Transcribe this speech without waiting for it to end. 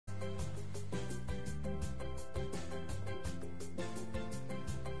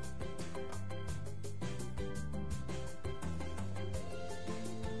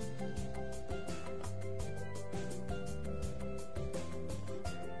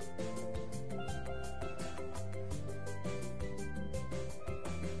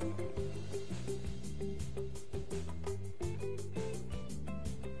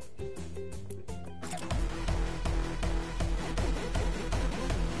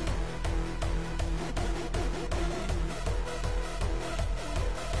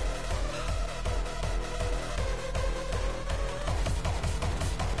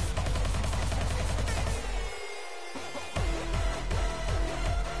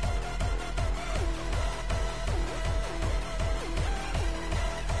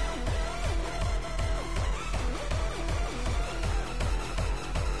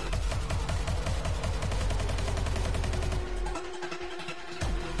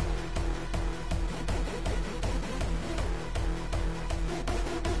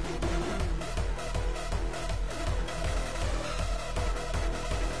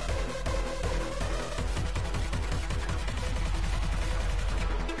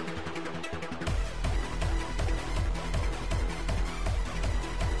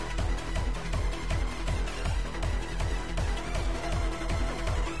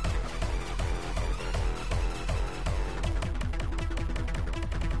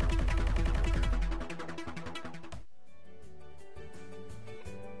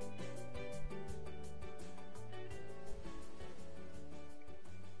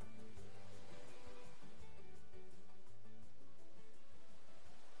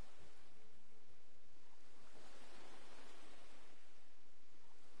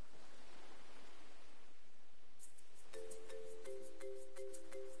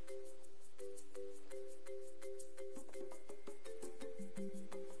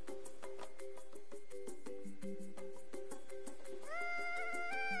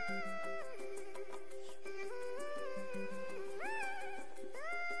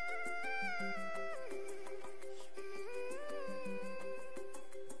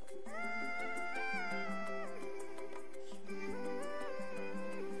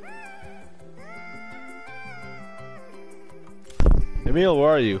Emil, where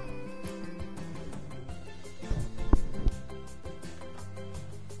are you?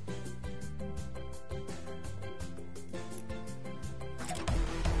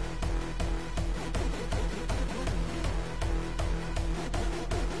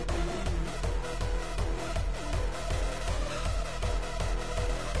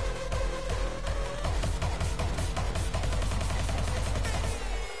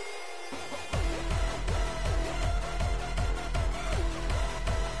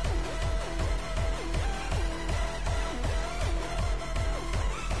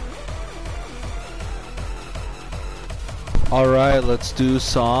 Alright, let's do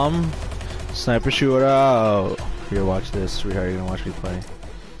some sniper shootout. Here, watch this, sweetheart. You're gonna watch me play.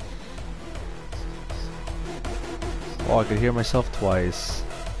 Oh, I could hear myself twice.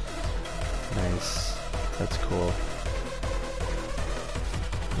 Nice. That's cool.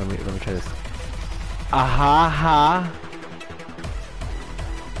 Let me try this. Aha ha.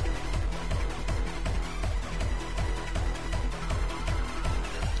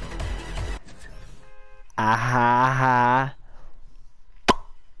 Aha ha.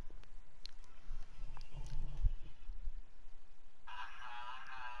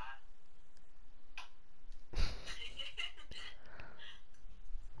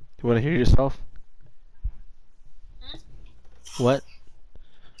 You want to hear yourself? What?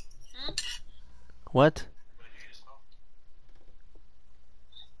 What?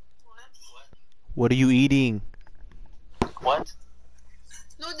 What are you eating? What?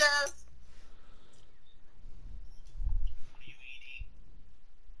 Noodles.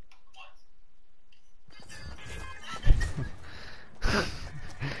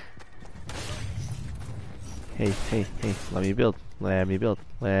 Hey, hey, hey, let me build. Let me build.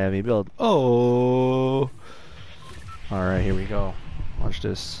 Let me build. Oh! Alright, here we go. Watch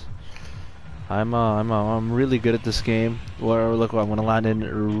this. I'm really good at this game. Look, I'm gonna land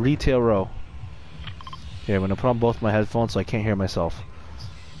in retail row. Okay, I'm gonna put on both my headphones so I can't hear myself.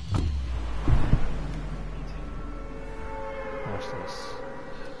 Watch this.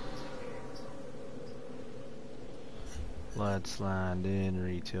 Let's land in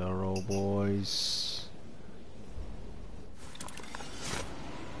retail row, boys.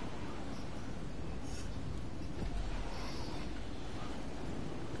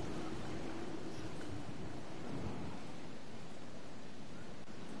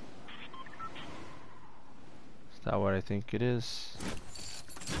 Is that what I think it is?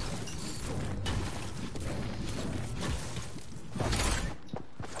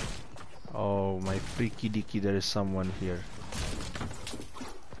 Oh, my freaky deaky, there is someone here.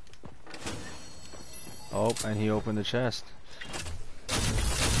 Oh, and he opened the chest.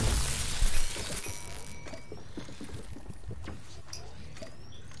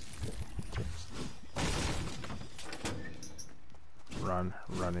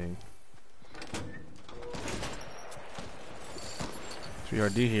 Running.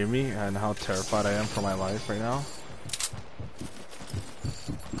 Sweetheart, do you hear me and how terrified I am for my life right now?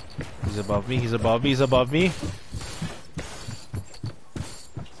 He's above me, he's above me, he's above me!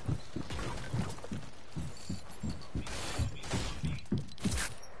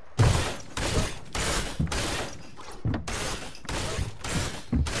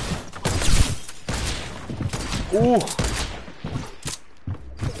 Ooh!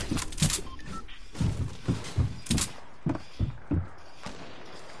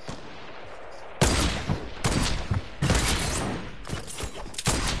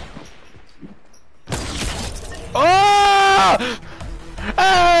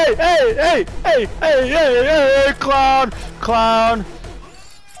 Hey, clown!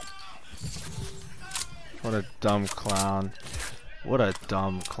 What a dumb clown. What a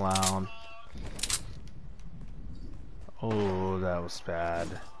dumb clown. Oh, that was bad.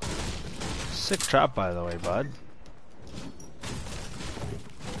 Sick trap, by the way, bud.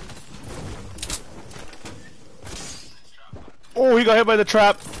 Oh, he got hit by the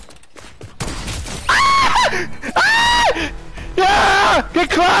trap. Ah! Ah! Yeah! Get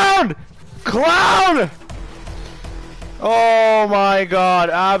clowned! Clown! Oh my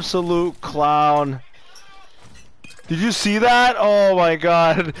god, absolute clown. Did you see that? Oh my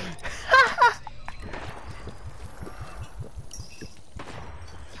god.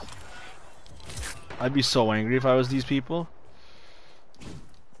 I'd be so angry if I was these people.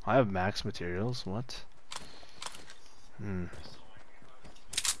 I have max materials, what?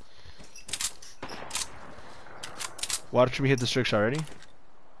 Watch me hit the trick shot already.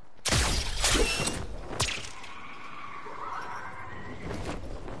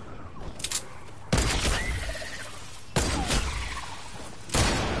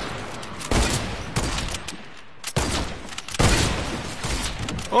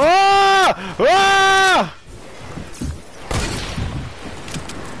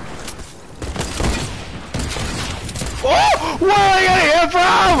 Where are I getting hit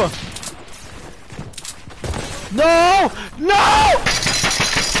from? No! No!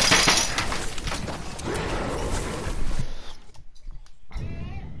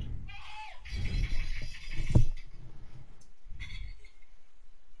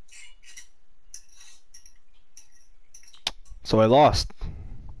 So I lost.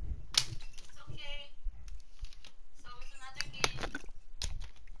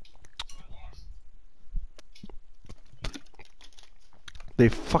 They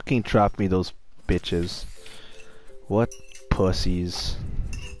fucking trapped me, those bitches. What pussies.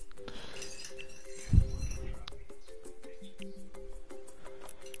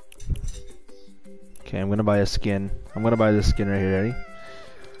 Okay, I'm gonna buy a skin. I'm gonna buy this skin right here, ready?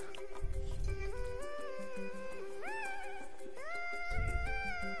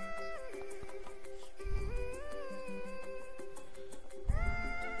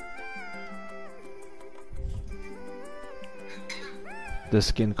 This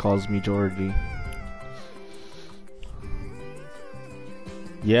skin calls me Georgie.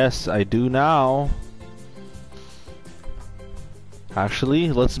 Yes, I do now.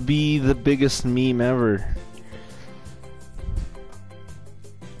 Actually, let's be the biggest meme ever.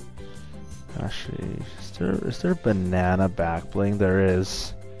 Actually, is there banana back bling? There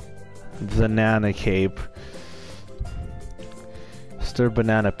is. Banana cape. Is there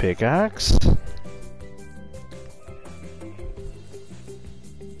banana pickaxe?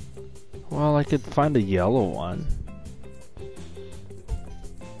 Well, I could find a yellow one.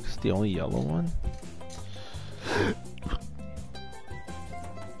 It's the only yellow one.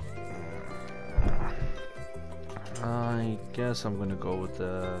 I guess I'm gonna go with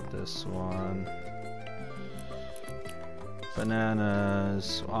this one.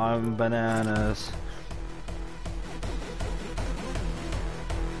 Bananas. I'm bananas.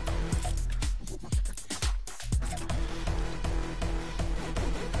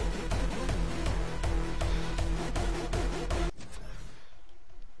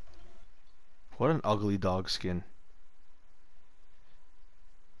 What an ugly dog skin.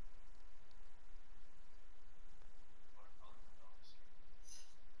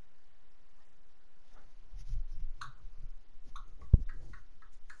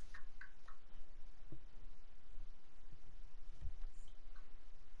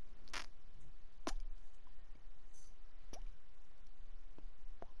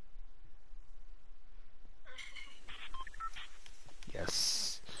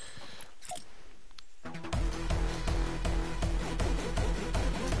 Yes.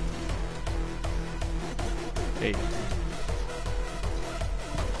 Hey.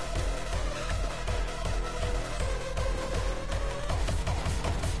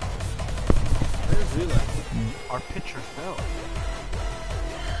 I just realized our pitcher fell.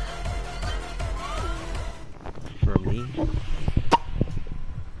 For me.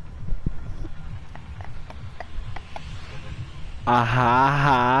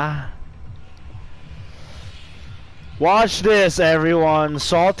 Aha. Watch this, everyone.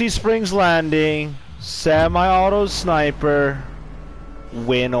 Salty Springs Landing. Semi-auto sniper.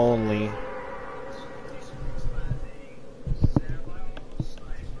 Win only.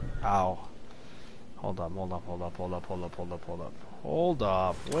 Ow. Hold up. Hold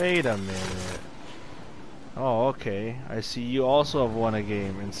up. Wait a minute. Oh, okay. I see you also have won a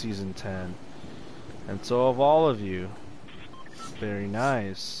game in Season 10. And so have all of you. Very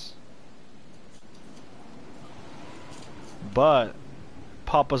nice. But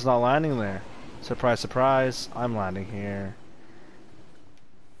Papa's not landing there. Surprise, surprise. I'm landing here.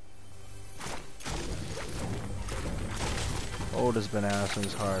 Oh, this banana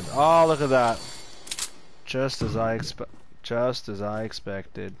swing's hard. Oh, look at that. Just as I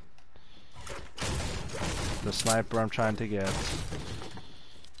expected. The sniper I'm trying to get.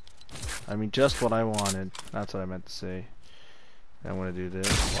 I mean, just what I wanted. That's what I meant to say. I'm gonna do this.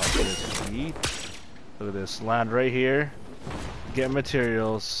 Watch this. Eat. Look at this. Land right here. Get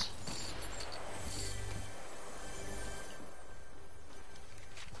materials.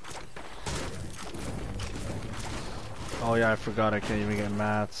 Oh yeah, I forgot I can't even get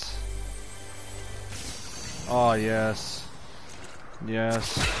mats. Oh yes.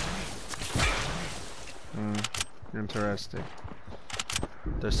 Yes. Interesting.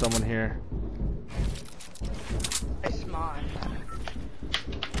 There's someone here. It's mine.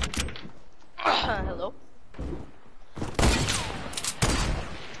 Hello?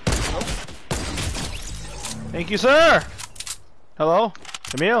 Hello? Thank you, sir! Hello?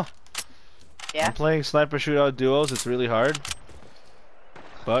 Emil? Yeah? I'm playing sniper shootout duos. It's really hard.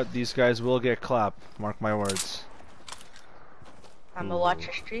 But these guys will get clapped. Mark my words. I'm gonna watch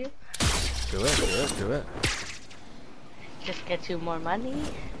your stream. Do it, do it, do it. just gets you more money.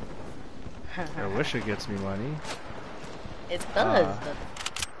 I wish it gets me money. It does,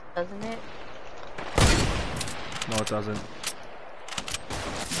 doesn't it? No, it doesn't.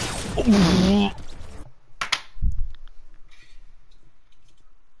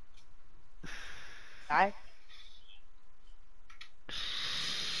 I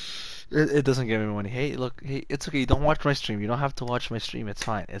It doesn't give me money. Hey, look, hey, it's okay. Don't watch my stream. You don't have to watch my stream. It's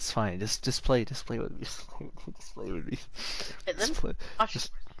fine. It's fine. Just play. Just play with me. Just play with me. It Just doesn't play. watch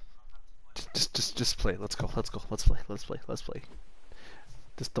Just play. Let's go. Let's go. Let's play. Let's play. Let's play.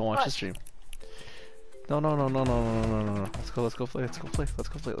 Just don't watch the what? stream. No, no, no, no, no, no, no, no, no. Let's go. Let's go play. Let's go play. Let's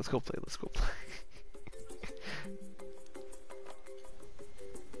go play. Let's go play. Let's go play.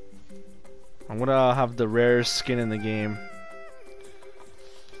 I'm gonna have the rarest skin in the game.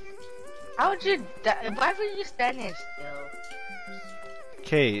 How would you? Why were you standing still?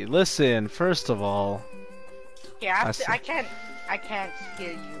 Okay, listen. First of all, Yeah, I can't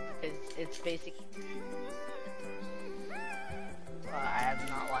hear you because it's basically. Well, I am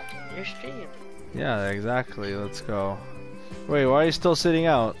not watching your stream. yeah, exactly. Let's go. Wait, why are you still sitting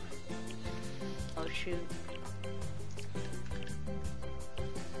out? Oh shoot.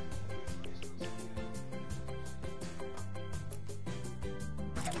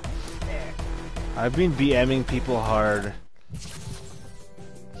 There. I've been BMing people hard.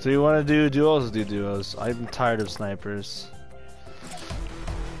 So you want to do duos? Do duos. I'm tired of snipers.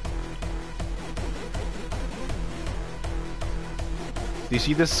 Do you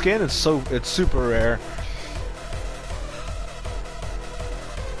see this skin? It's super rare.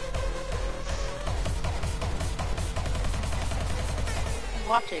 Who's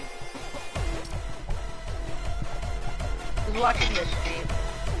watching? Who's watching this stream?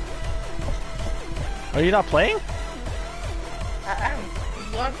 Are you not playing? I'm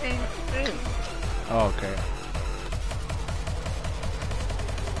watching stream. Oh, okay.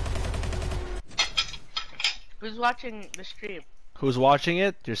 Who's watching the stream? Who's watching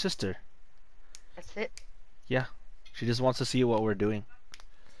it? Your sister. That's it. Yeah. She just wants to see what we're doing.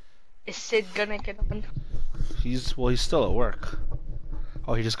 Is Sid gonna get on? He's still at work.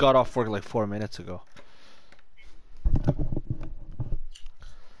 Oh, he just got off work like 4 minutes ago.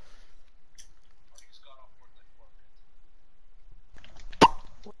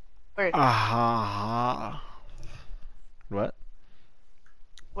 Work. What?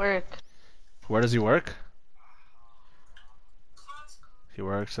 Work. Where does he work? He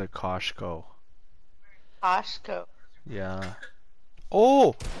works at Costco. Costco. Yeah.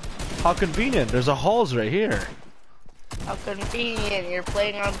 Oh! How convenient. There's a Halls right here. How convenient. You're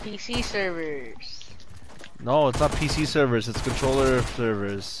playing on PC servers. No, it's not PC servers. It's controller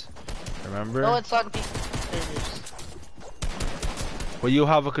servers. Remember? No, it's on PC servers. Well, you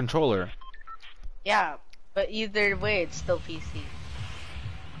have a controller. Yeah, but either way, it's still PC.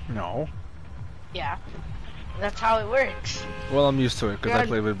 No. Yeah. That's how it works. Well, I'm used to it because I on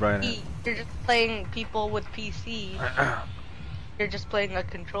play with Brian. PC. You're just playing people with PC. You're just playing a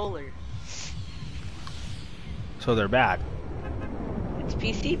controller. So they're bad. It's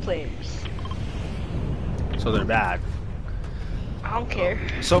PC players. So they're bad. I don't care.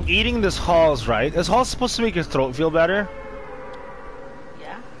 So I'm eating this Halls, right? Is Halls supposed to make your throat feel better?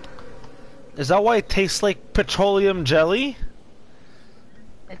 Yeah. Is that why it tastes like petroleum jelly?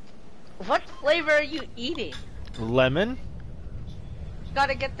 What flavor are you eating? Lemon? You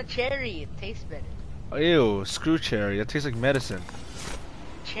gotta get the cherry. It tastes better. Ew, screw cherry. It tastes like medicine.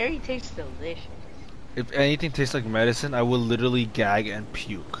 Cherry tastes delicious. If anything tastes like medicine, I will literally gag and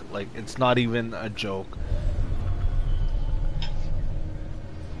puke. Like, it's not even a joke.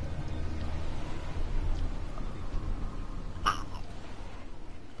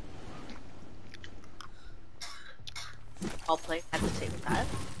 I'll play at the same time.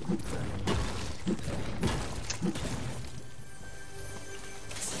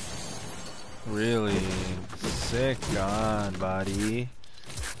 Really? Sick gun, buddy.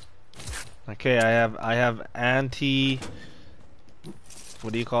 Okay, I have anti...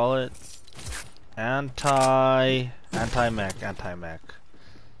 What do you call it? Anti-mech.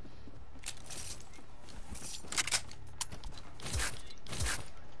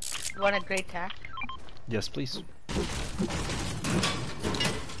 You want a great tack? Yes, please.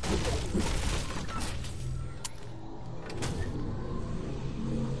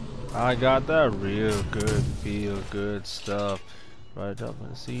 I got that real good, feel good stuff right up in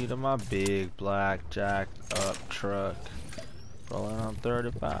the seat of my big black jacked up truck. Rolling on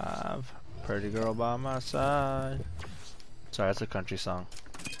 35. Pretty girl by my side. Sorry, that's a country song.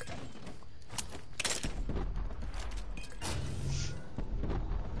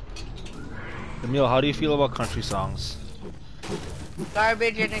 Emil, how do you feel about country songs?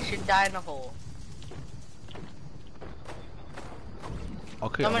 Garbage and it should die in a hole.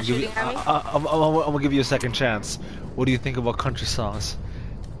 Okay, Someone shooting at me? I'm gonna give you a second chance. What do you think about country songs?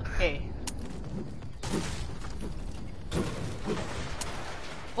 Okay.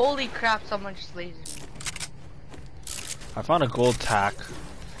 Holy crap, someone just lasered me. I found a gold tack,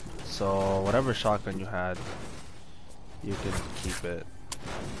 so whatever shotgun you had, you can keep it.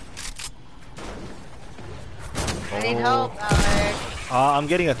 I need help, Alex. I'm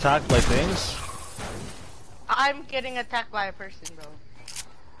getting attacked by things. I'm getting attacked by a person, bro.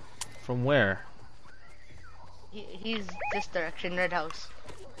 From where? He's this direction, red house.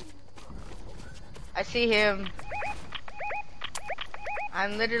 I see him.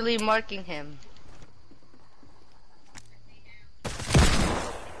 I'm literally marking him.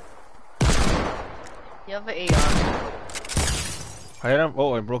 You have an AR. I hit him.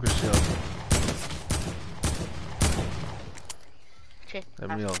 Oh, I broke his shield. Okay. Let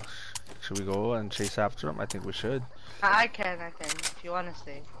me know. Should we go and chase after him? I think we should. I can, if you want to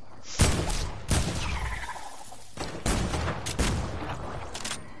stay.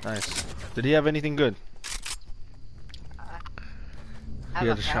 Nice. Did he have anything good? I He have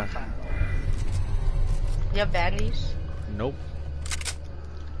had a a shot. shotgun. You have bandies? Nope.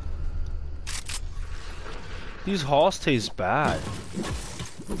 These halls taste bad.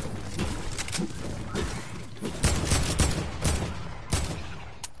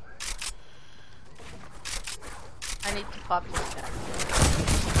 I need to pop this guy.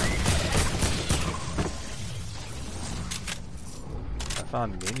 I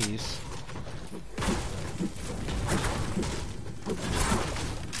found minis.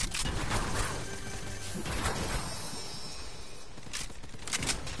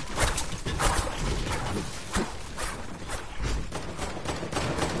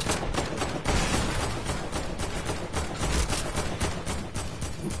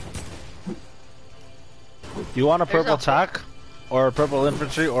 You want a There's purple a- tack? Or a purple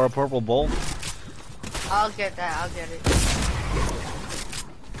infantry? Or a purple bolt? I'll get that, I'll get it.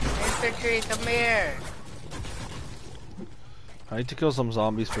 Infantry, come here. I need to kill some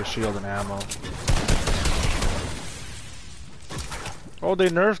zombies for shield and ammo. Oh, they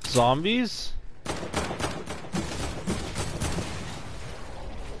nerfed zombies?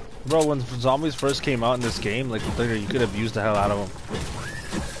 Bro, when zombies first came out in this game, like, literally, you could have used the hell out of them.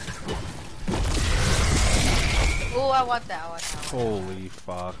 Oh, I want that, I want that. Holy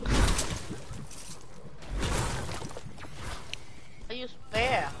fuck. Are you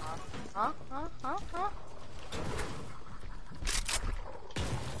spare, huh? Huh?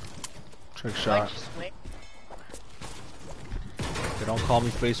 Trick Why'd shot. you swear? They don't call me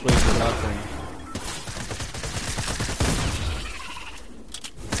face wave for nothing.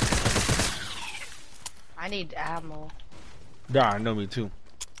 I need ammo. Yeah, I know, me too.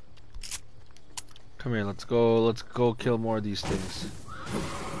 Come here, let's go kill more of these things.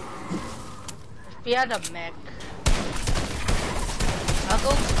 If we had a mech. I'll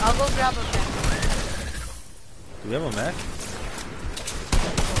go grab a mech. Do we have a mech?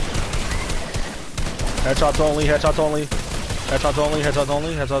 Headshots only, headshots only. Headshots only, headshots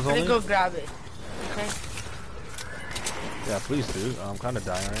only, headshots I'm gonna only. go grab it. Okay? Yeah, please do. I'm kind of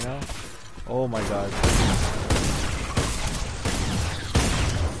dying right now. Oh my god.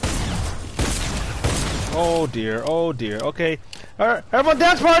 Oh dear, oh dear. Okay. Alright, everyone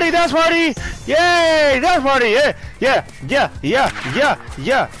dance party, dance party! Yay! Dance party! Yeah!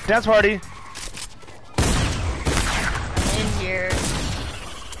 Dance party! I'm in here.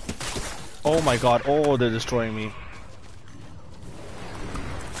 Oh my god, oh, they're destroying me.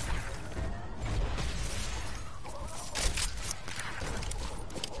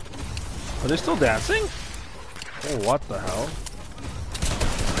 Are they still dancing? Oh, what the hell?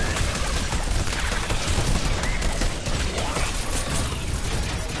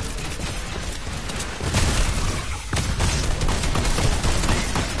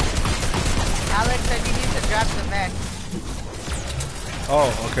 Alex said you need to drop the mech.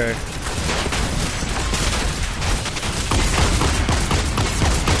 Oh, okay.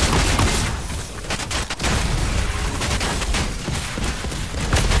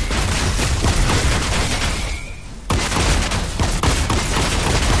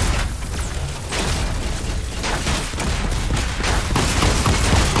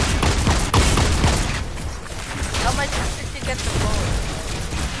 Tell my sister to get the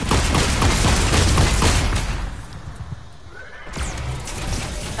phone.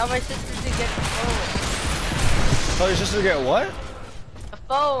 Tell my sister to get the phone. Oh, your sister get what? The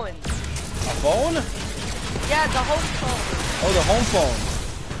phone. A phone? Yeah, the home phone. Oh, the home phone.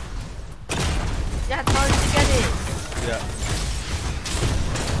 Yeah, tell her to get it. Yeah.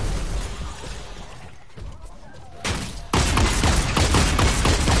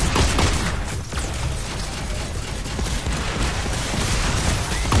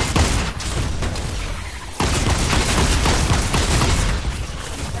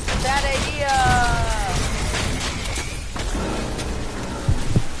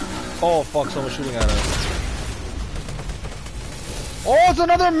 Oh fuck, someone's shooting at us. Oh, it's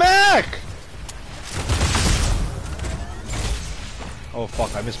another mech! Oh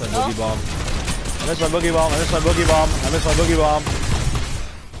fuck, I missed my boogie bomb. I missed my boogie bomb, I missed my boogie bomb, I missed my boogie bomb.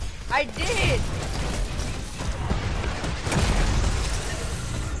 I did!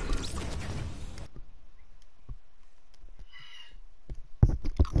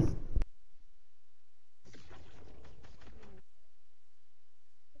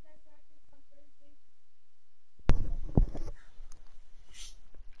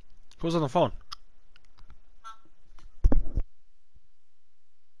 Who's on the phone?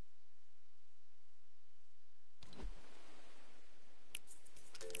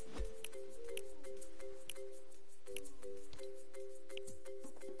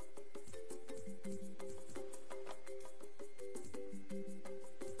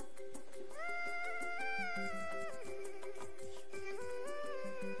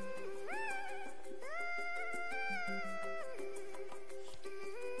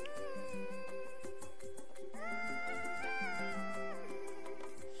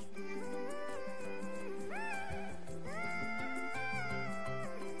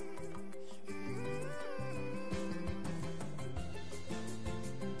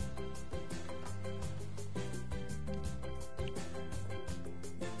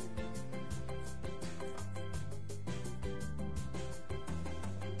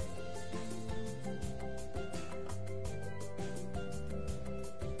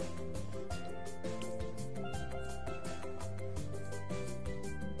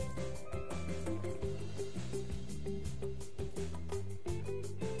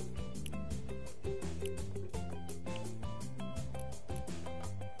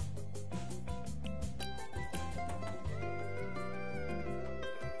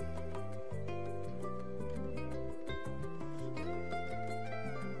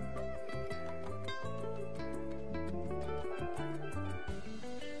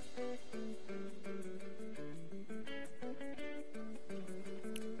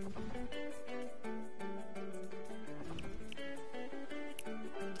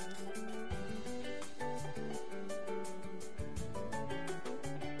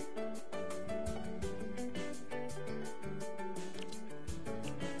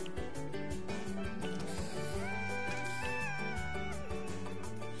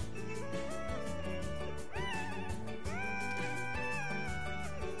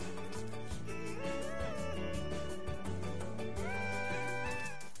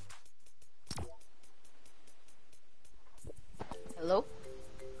 Hello?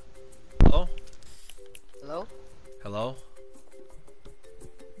 Hello? Hello? Hello?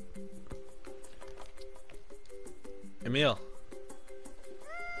 Emil.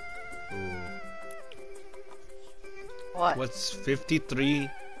 Ooh. What? What's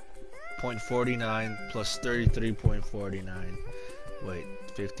 53.49 plus 33.49? Wait,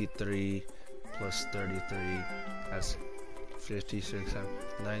 53 plus 33, that's 56,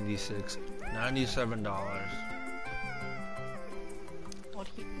 96, $97. What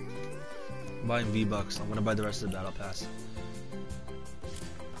do you... I'm buying V-Bucks. I'm gonna buy the rest of the battle pass.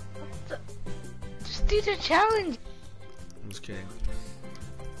 Just do the challenge! I'm just kidding.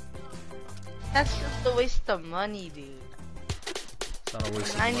 That's just a waste of money, dude. It's not a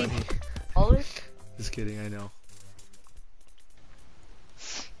waste of $90. money. Just kidding, I know.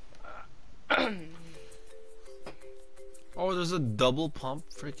 Oh, there's a double pump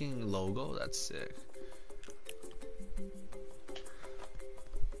freaking logo? That's sick.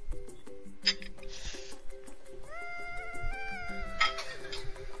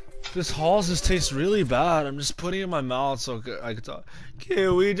 This Halls just tastes really bad. I'm just putting it in my mouth so I could talk.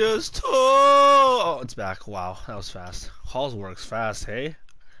 Can we just talk? Oh, it's back. Wow, that was fast. Halls works fast, hey?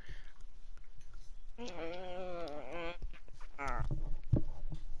 It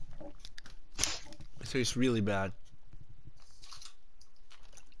tastes really bad.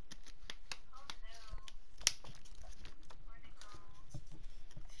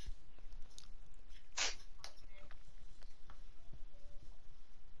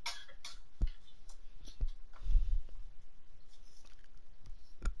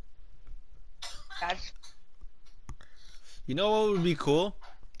 That's... You know what would be cool?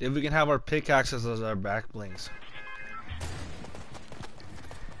 If we can have our pickaxes as our back blings.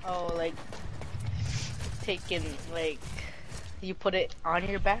 Oh, like... taking, like... You put it on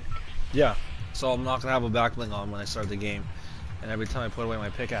your back? Yeah. So I'm not gonna have a back bling on when I start the game. And every time I put away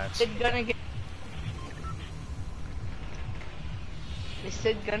my pickaxe. It's gonna get... Is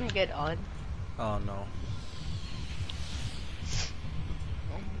it gonna get on? Oh no.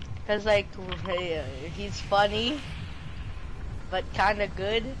 Cause like, he's funny, but kinda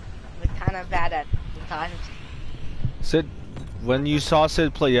good. kind of bad at times. Sid, when you saw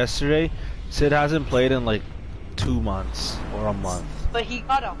Sid play yesterday, Sid hasn't played in like 2 months or a month. But he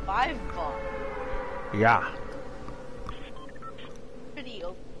got a 5 ball. Yeah. Pretty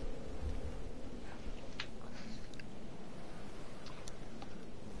open.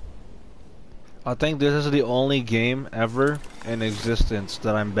 I think this is the only game ever in existence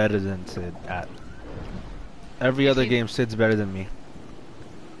that I'm better than Sid at. Every other game, Sid's better than me.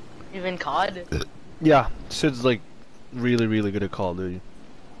 Even COD? Yeah, Sid's like really, really good at Call of Duty.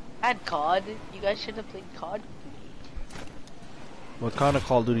 I had COD. You guys should have played COD. What kind of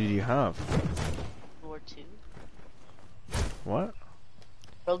Call of Duty do you have? World War II. What?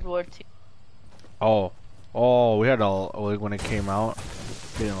 World War II. Oh, we had all like when it came out.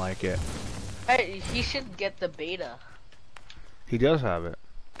 Didn't like it. Hey, he should get the beta. He does have it.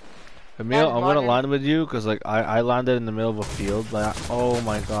 Emil, I'm gonna land with you because like I landed in the middle of a field. But oh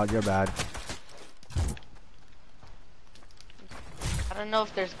my god, you're bad. I don't know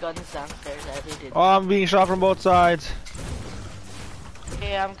if there's guns downstairs. I didn't. Oh, I'm being shot from both sides.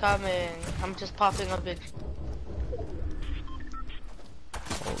 Okay, I'm coming. I'm just popping up it.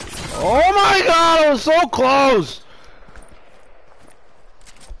 Oh my god, I was so close!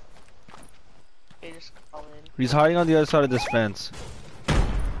 Okay, just call in. He's hiding on the other side of this fence.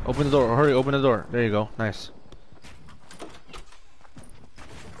 Open the door, hurry, open the door. There you go, nice.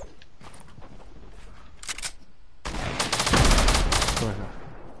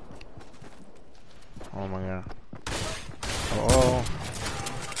 Oh my god. Oh.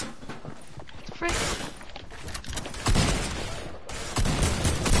 Frick.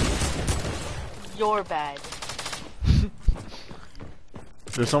 You're bad.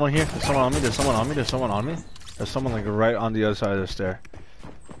 There's someone here. There's someone on me. There's someone on me. There's someone on me. There's someone like right on the other side of the stair.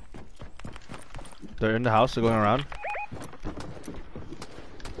 They're in the house. They're going around.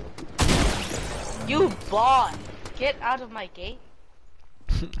 You bot! Get out of my gate.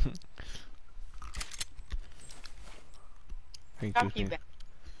 Thank Drop you. me back.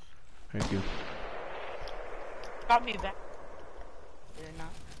 Thank you. Drop me back. You're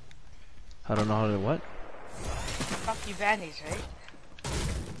not. I don't know how to what? Drop you bannies, right?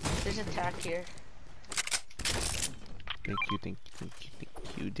 There's a tack here. Thank you, thank you, thank you,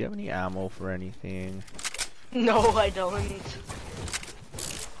 thank you. Do you have any ammo for anything? No, I don't.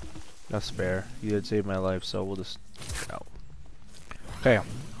 That's spare. You did save my life, so we'll just get out. Okay,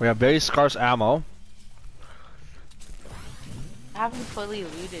 we have very scarce ammo. I haven't fully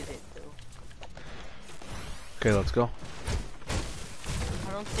looted it though. Okay, let's go.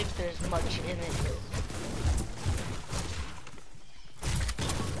 I don't think there's much in it.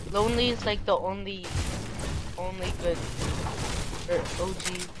 Lonely is like the only good OG.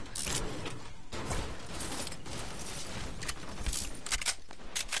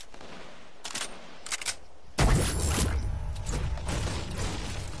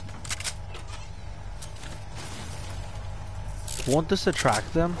 Won't this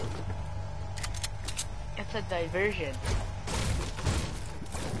attract them? It's a diversion.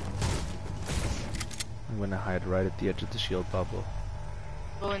 I'm gonna hide right at the edge of the shield bubble.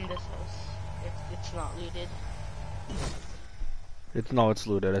 Go in this house. It's not looted. It's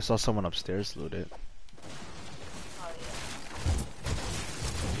looted. I saw someone upstairs loot it. Oh yeah.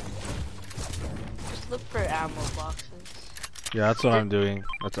 Just look for ammo boxes. Yeah, that's what I'm doing.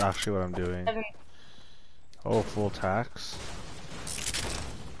 That's actually what I'm doing. 7. Oh, full tax.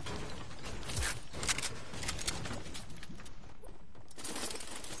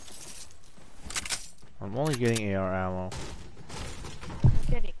 I'm only getting AR ammo.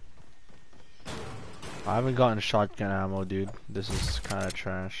 Kidding. I haven't gotten shotgun ammo, dude. This is kind of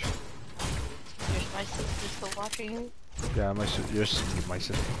trash. There's my sister still watching you. Yeah,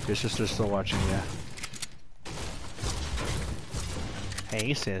 your sister's still watching. Yeah.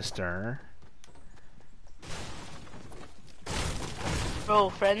 Hey, sister. Bro,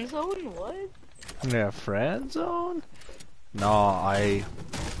 friend zone? What? Yeah, friend zone? No, I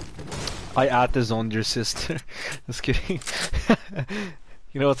at the zone your sister. Just kidding.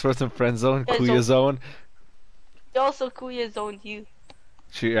 You know what's worse than friend zone? Yeah, Kuya zone. He also Kuya zoned you.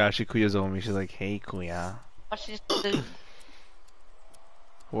 She Kuya zoned me. She's like, hey Kuya. Watch this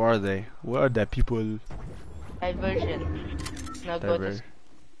Who are they? Where are the people? diversion. Now go this.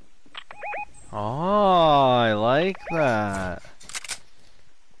 Oh, I like that.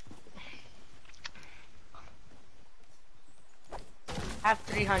 I have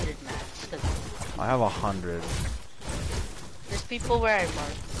 300 mats. I have 100. There's people where I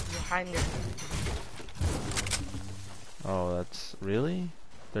marked. Behind your... Oh, that's really?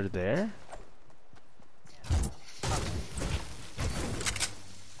 They're there?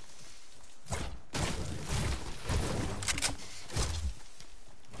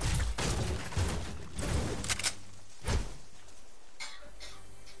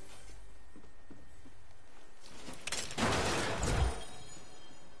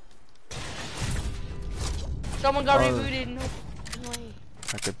 Someone got Oh. rebooted. No way.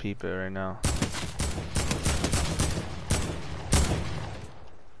 I could peep it right now.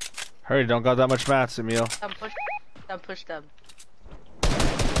 Hurry, don't got that much mats, Emil. Push them.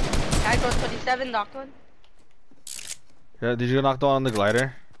 Guy goes 27, knocked one. Yeah, did you knock the one on the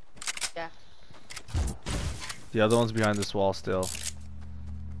glider? Yeah. The other one's behind this wall still.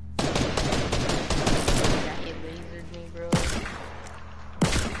 Yeah, he lasered me, bro.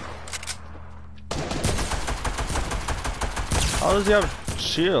 How does he have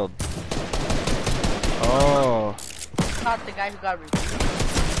shield? Oh. Not the guy who got rebooted.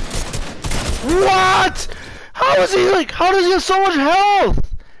 What? How is he like? How does he have so much health?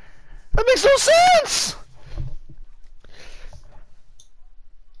 That makes no sense.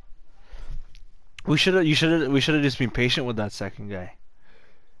 We should have just been patient with that second guy.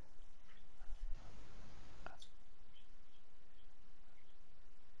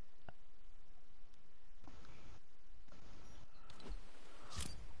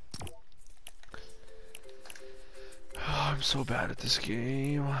 Oh, I'm so bad at this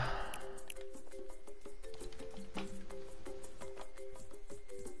game.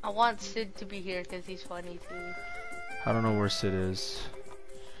 I want Sid to be here because he's funny too. I don't know where Sid is.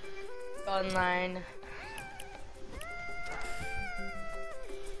 Online.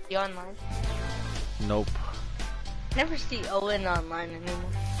 You online? Nope. Never see Owen online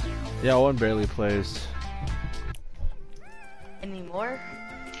anymore. Yeah, Owen barely plays. Anymore?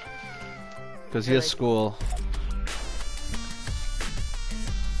 Because he has school.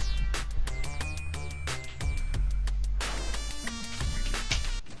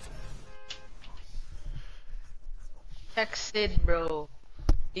 Text Sid, bro.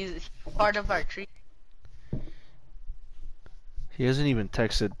 He's part of our tree. He hasn't even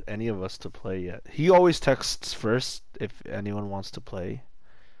texted any of us to play yet. He always texts first if anyone wants to play.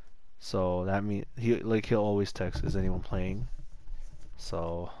 So that means he'll always text, is anyone playing?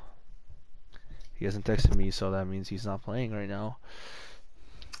 So he hasn't texted me, so that means he's not playing right now.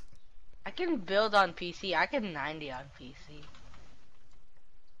 I can build on PC. I can 90 on PC.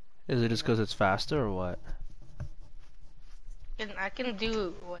 Is it just because it's faster or what? I can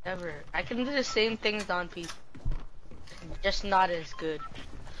do whatever. I can do the same things on PC. Just not as good.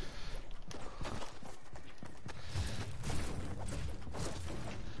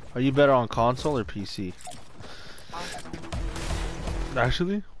 Are you better on console or PC?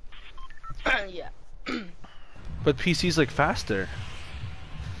 Actually? Yeah. But PC's like faster.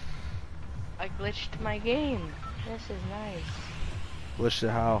 I glitched my game. This is nice. Glitched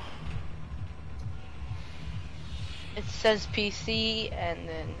it how? It says PC and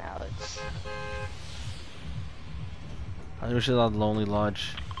then now it's... I wish it was on Lonely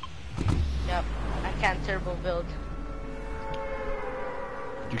Lodge. Yep. I can't turbo build.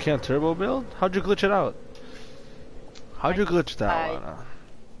 You can't turbo build? How'd you glitch it out? How'd you glitch that one?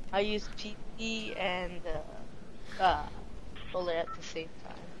 I use PC and controller at the same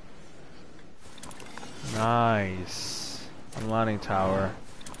time. Nice. I'm landing tower.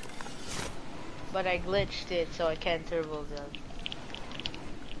 But I glitched it so I can't turbo build.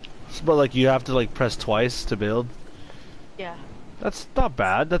 But like you have to like press twice to build. Yeah. That's not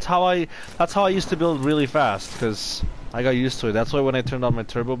bad. That's how I used to build really fast because I got used to it. That's why when I turned on my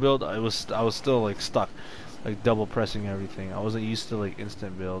turbo build, I was still like stuck, like double pressing everything. I wasn't used to like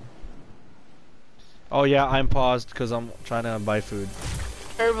instant build. Oh yeah, I'm paused because I'm trying to buy food.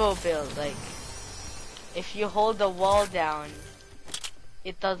 Turbo build, like if you hold the wall down,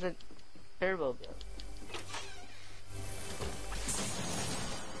 it doesn't turbo build.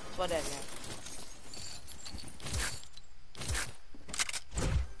 That's what I meant.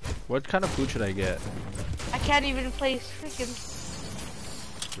 What kind of food should I get? I can't even place freaking.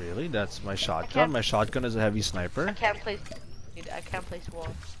 Really? That's my shotgun? My shotgun is a heavy sniper? I can't place. Dude, I can't place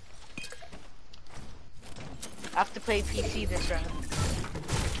walls. I have to play PC this round.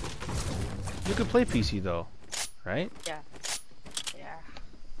 You could play PC though, right? Yeah. Yeah.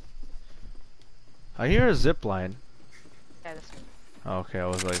 I hear a zip line. Yeah, this one. Okay, I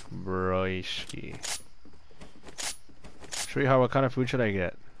was like, broishki. Sweetheart, what kind of food should I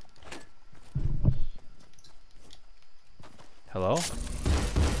get? Hello?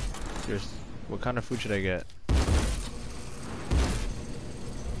 What kind of food should I get?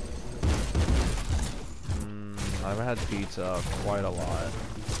 I've had pizza quite a lot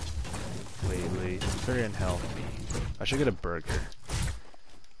lately. It's very unhealthy. I should get a burger.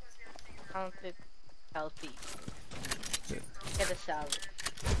 I don't think healthy. Get a salad.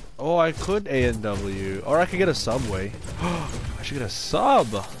 Oh, I could A&W. Or I could get a Subway. I should get a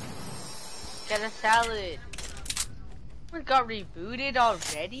sub! Get a salad. What got rebooted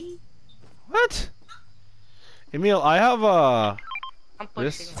already? What? Emil, I have I'm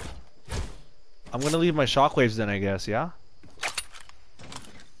this. pushing. I'm gonna leave my shockwaves then, I guess. Yeah.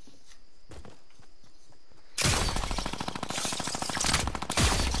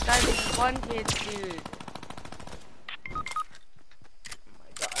 That is one hit, dude. Oh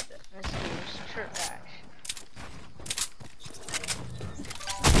my god, this game is trash.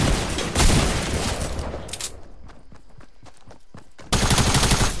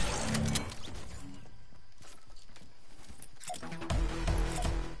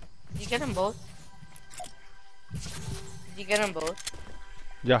 Did you get them both? Did you get them both?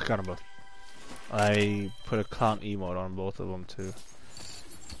 Yeah, got them both. I put a clown emote on both of them too.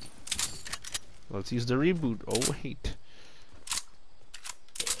 Let's use the reboot. Oh wait.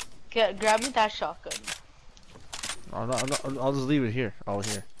 Grab me that shotgun. I'll just leave it here. All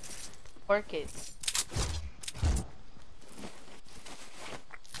here. Work it.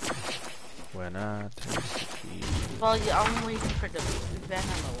 When I taste the key. Well, yeah, I'm waiting for the Venom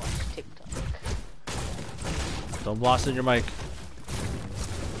to watch TikTok. Don't blast in your mic.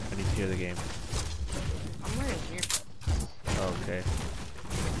 I need to hear the game. I'm wearing earbuds. Okay.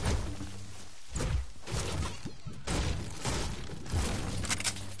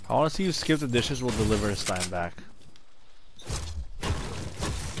 I want to see if Skip the Dishes will deliver his time back.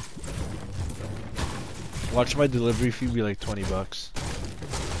 Watch my delivery fee be like $20.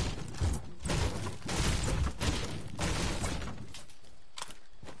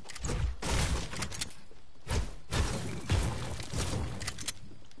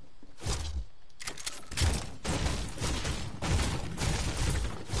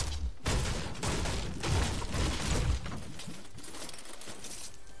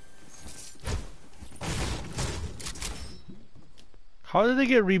 How did they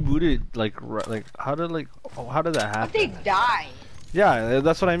get rebooted? Like how did that happen? But they die. Yeah,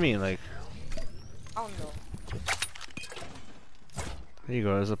 that's what I mean. Like, Oh no. there you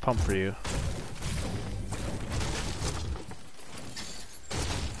go. There's a pump for you.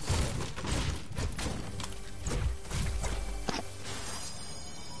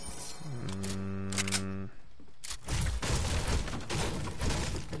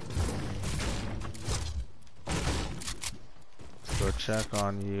 Go check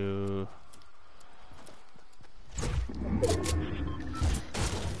on you.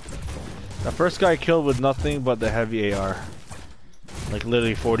 The first guy killed with nothing but the heavy AR. Like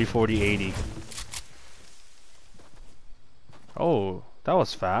literally 40, 40, 80. Oh, that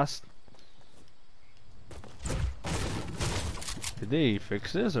was fast. Did they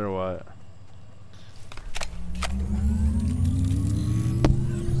fix this or what?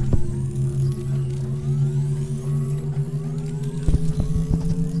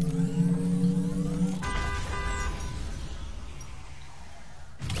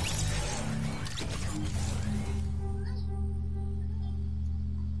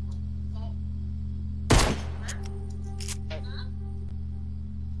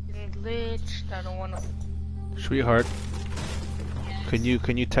 Glitched. I don't wanna. Sweetheart, can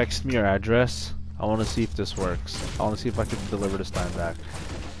you text me your address? I want to see if this works. I want to see if I can deliver this time back.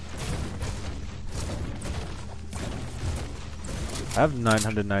 I have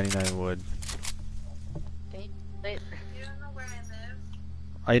 999 wood.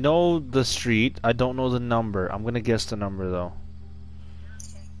 I know the street. I don't know the number. I'm gonna guess the number though.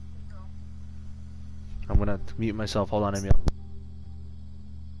 I'm gonna mute myself. Hold on, Emil.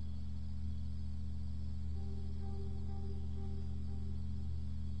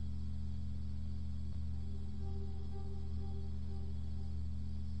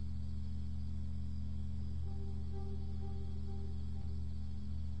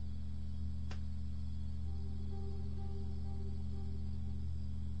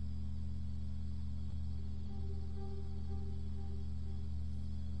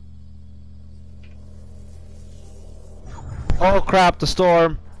 Oh crap, the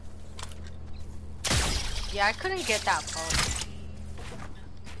storm! Yeah, I couldn't get that pump.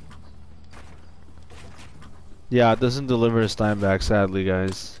 Yeah, it doesn't deliver his time back, sadly,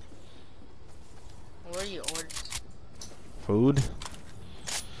 guys. What are you ordering? Food?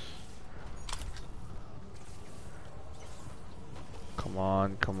 Come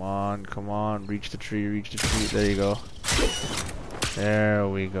on, come on, come on. Reach the tree, reach the tree. There you go. There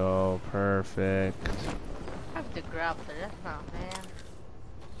we go. Perfect. I have to grab the that's not man.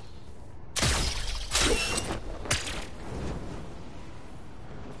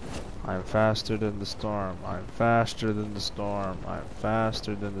 I'm faster than the storm. I'm faster than the storm. I'm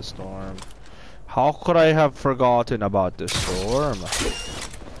faster than the storm. How could I have forgotten about the storm?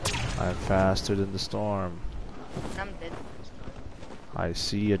 I'm faster than the storm. I'm dead. I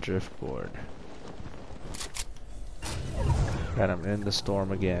see a driftboard. And I'm in the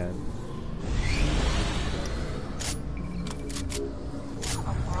storm again. Come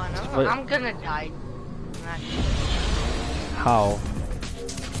on, Wait. I'm gonna die. I'm not How?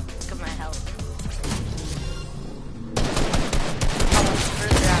 Look at my health. How much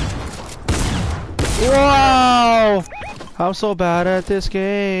further Wow! I'm so bad at this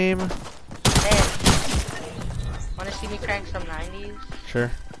game. Hey, wanna see me crank some 90s?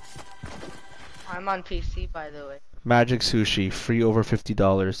 Sure. I'm on PC, by the way. Magic sushi, free over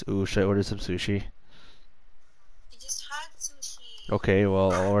 $50. Ooh, should I order some sushi? I just had sushi. Okay,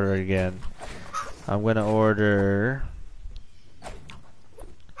 well, I'll order again. I'm gonna order...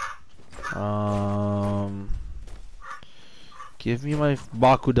 Give me my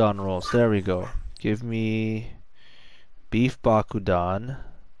Bakudan rolls. There we go. Give me beef Bakudan.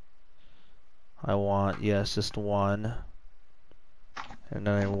 I want, yes, just one. And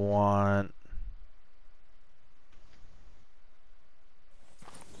then I want...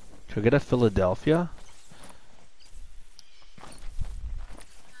 Should I get a Philadelphia?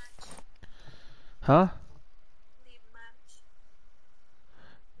 Huh? Lead match.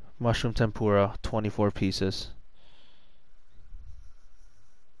 Mushroom tempura, 24 pieces.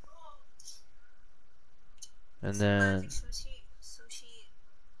 And then... Sushi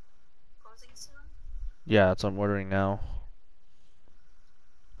closing soon? Yeah, that's what I'm ordering now.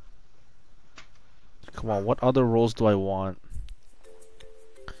 Come on, what other rolls do I want?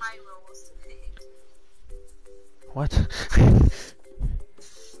 5 rolls today. What?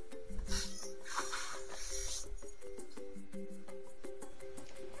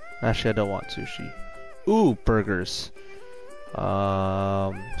 Actually, I don't want sushi. Ooh, burgers.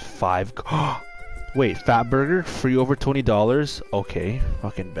 5. Wait, fat burger, free over $20. Okay,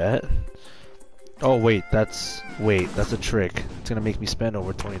 fucking bet. Oh wait, that's a trick. It's gonna make me spend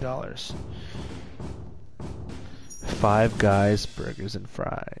over $20. Five Guys burgers and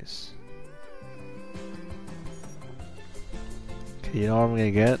fries. Okay, you know what I'm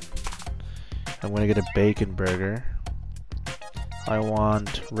gonna get? I'm gonna get a bacon burger. I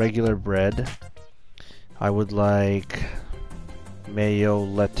want regular bread. I would like mayo,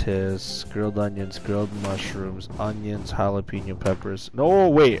 lettuce, grilled onions, grilled mushrooms, onions, jalapeno peppers. No,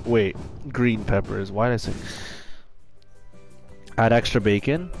 wait, green peppers. Why did I say? Add extra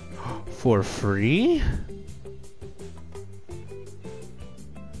bacon for free?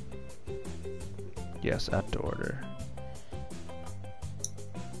 Yes, add to order.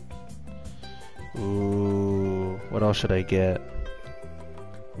 Ooh, what else should I get?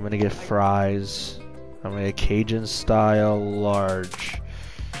 I'm gonna get fries. I'm gonna get Cajun style large.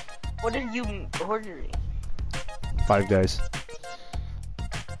 What are you ordering? Five Guys.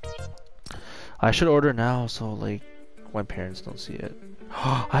 I should order now so like my parents don't see it.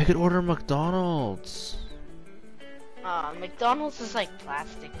 I could order McDonald's. McDonald's is like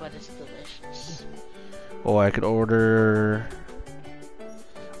plastic, but it's delicious. Oh, I could order...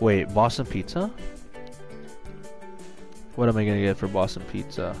 Wait, Boston Pizza? What am I gonna get for Boston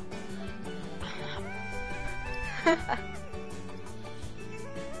Pizza?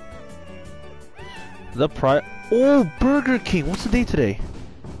 Oh, Burger King! What's the date today?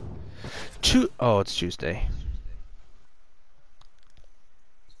 Oh, it's Tuesday.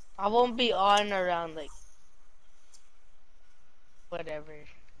 I won't be on around like whatever.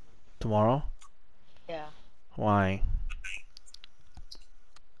 Tomorrow? Yeah. Why?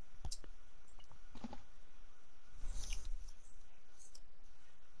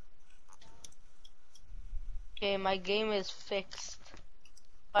 Okay, my game is fixed.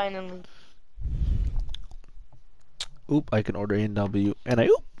 Finally. Oop, I can order A&W. And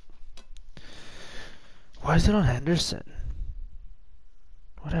oop! Why is it on Henderson?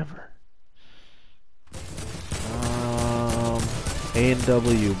 Whatever.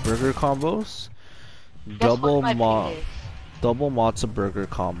 A&W burger combos. Double matzo burger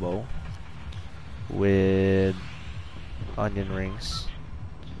combo with onion rings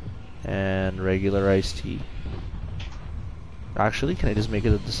and regular iced tea. Actually, can I just make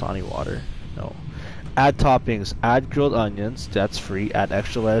it a Dasani water? No. Add toppings. Add grilled onions. That's free. Add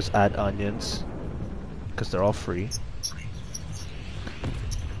extra lettuce. Add onions. Because they're all free.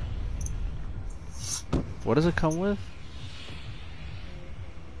 What does it come with?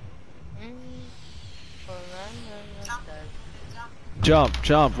 Jump.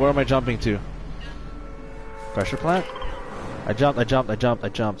 Where am I jumping to? Pressure plant? I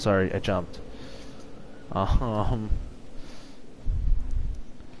jumped. Sorry, I jumped.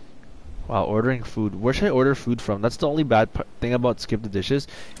 Wow, ordering food. Where should I order food from? That's the only bad thing about Skip the Dishes,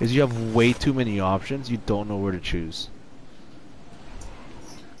 is you have way too many options. You don't know where to choose.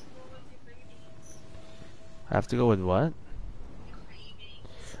 I have to go with what?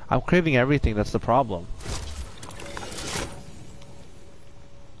 I'm craving everything, that's the problem.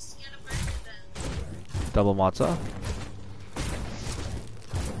 Just get a burger then. Double matzo?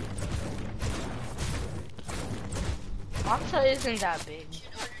 Matcha isn't that big. You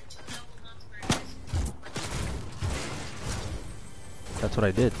should order 2 double malt burgers. That's what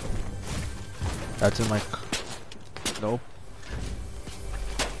I did. That's in my... Nope.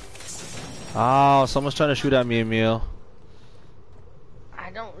 Oh, someone's trying to shoot at me, Emil. I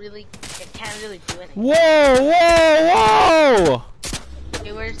can't really do anything. Whoa, whoa, whoa!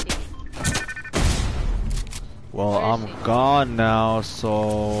 Hey, where's he? Well, Where is I'm he? gone now,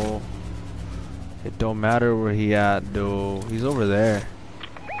 so... It don't matter where he at, dude. He's over there.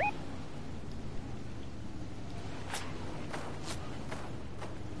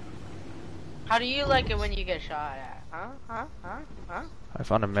 How do you like it when you get shot at? Huh? I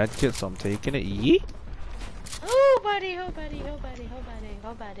found a med kit, so I'm taking it. Yeet! Oh, buddy, oh, buddy, oh, buddy, oh, buddy,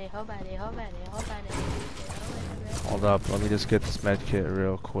 oh, buddy, oh, buddy, oh, buddy, oh, buddy. Hold up, let me just get this med kit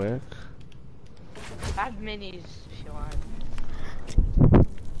real quick. I have minis if you want.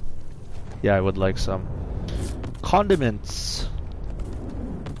 Yeah, I would like some. Condiments.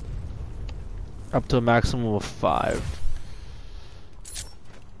 Up to a maximum of 5.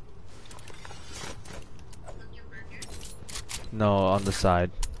 On your burger. No, on the side.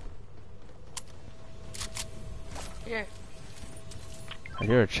 Here. I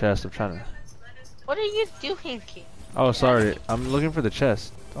hear a chest, I'm trying to... Let us What are you doing, kid? Oh, sorry, I'm looking for the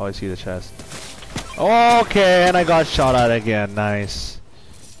chest. Oh, I see the chest. Okay, and I got shot at again, nice.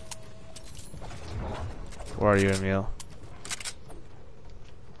 Where are you, Emil?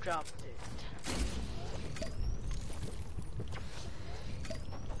 Dropped it.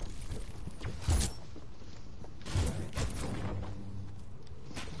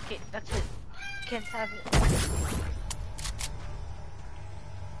 Okay, that's it. Can't have it.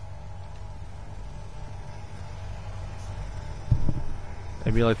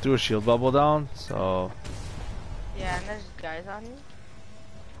 Emil, I threw a shield bubble down, so... Yeah, and there's guys on you.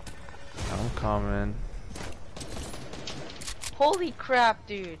 I'm coming. Holy crap,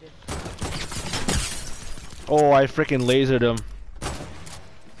 dude. Oh, I freaking lasered him.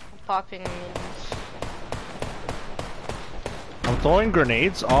 I'm popping minis. I'm throwing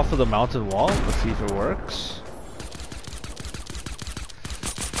grenades off of the mountain wall. Let's see if it works.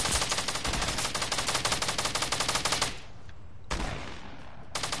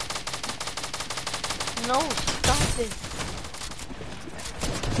 No, stop it.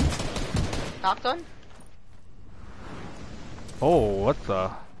 Knocked on? Oh, what the?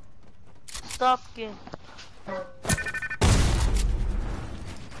 Stop it. You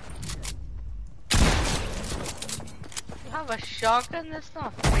have a shotgun? That's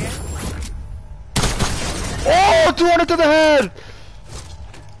not fair. Oh, 200 to the head!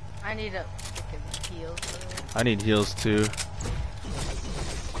 I need a freaking heal. I need heals too.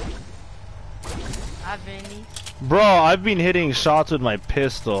 I've been Bro, I've been hitting shots with my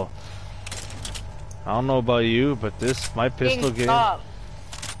pistol. I don't know about you, but my pistol game... Stop.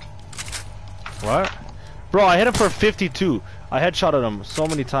 What? Bro, I hit him for 52. I headshot at him so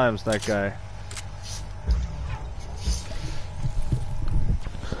many times, that guy.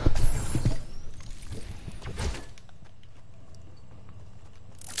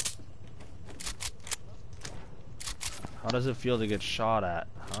 How does it feel to get shot at,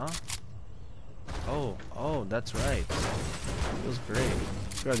 huh? Oh, that's right. Feels great.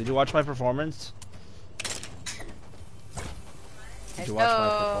 Girl, did you watch my performance? Did you watch my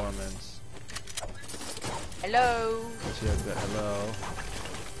performance? Hello. Let's hear a good hello.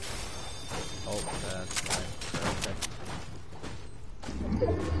 Oh, that's nice. Perfect.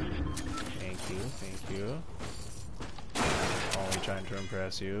 Thank you. Only trying to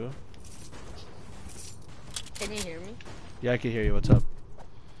impress you. Can you hear me? Yeah, I can hear you. What's up?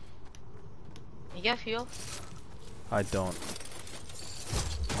 You get fuel? I don't.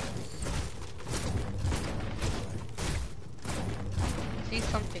 See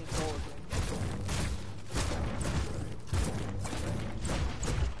something golden.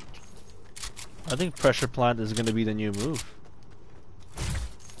 I think pressure plant is gonna be the new move.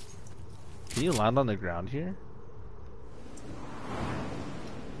 Can you land on the ground here?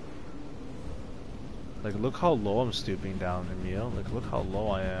 Like, look how low I'm stooping down, Emil. Like, look how low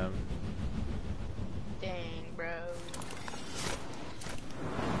I am. Dang, bro.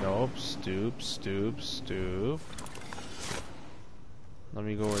 Nope. Stoop. Let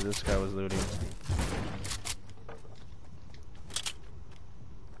me go where this guy was looting.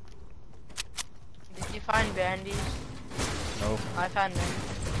 Did you find bandies? Nope. I found them.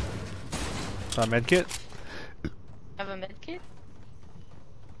 Medkit? Have a medkit?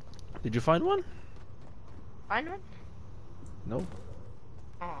 Did you find one? Find one? Nope.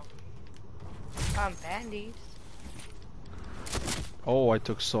 Oh. Found bandies. Oh, I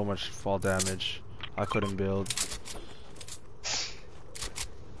took so much fall damage. I couldn't build.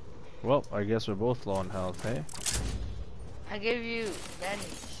 Well, I guess we're both low on health, hey? I gave you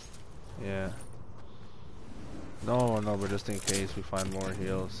bandies. Yeah. No, but just in case we find more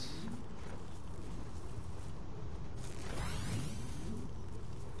heals.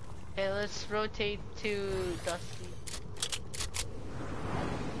 Okay, let's rotate to Dusty.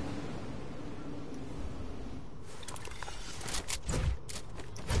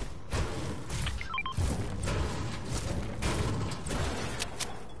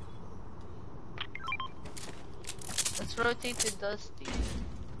 Let's rotate to Dusty.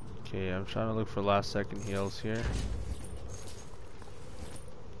 Okay, I'm trying to look for last second heals here.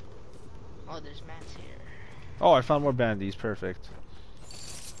 Oh, there's mats here. Oh, I found more bandies, perfect.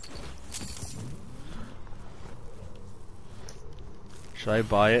 Should I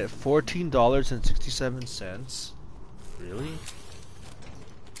buy it? $14.67. Really?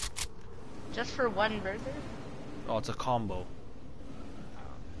 Just for one burger? Oh, it's a combo.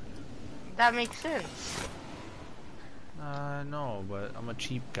 That makes sense. No, but I'm a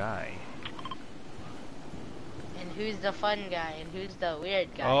cheap guy. And who's the fun guy and who's the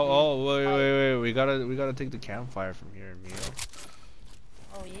weird guy? Oh, wait. We gotta take the campfire from here, Emil.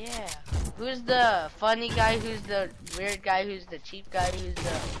 Oh yeah. Who's the funny guy? Who's the weird guy? Who's the cheap guy? Who's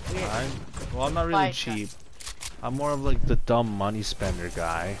the weird? I'm not really cheap. I'm more of like the dumb money spender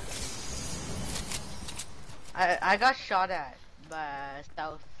guy. I got shot at by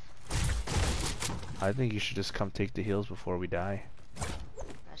South. I think you should just come take the heals before we die.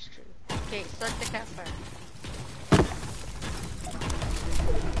 That's true. Okay, start the campfire.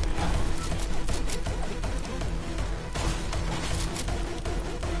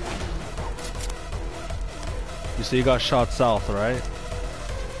 You say you got shot south, right?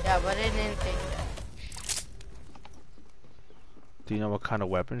 Yeah, but it didn't take that. Do you know what kind of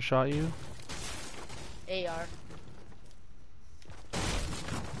weapon shot you? AR.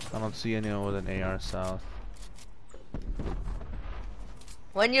 I don't see anyone with an AR south.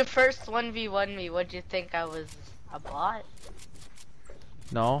 When you first 1v1 me, what'd you think I was a bot?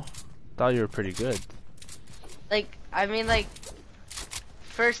 No? Thought you were pretty good. Like, I mean like,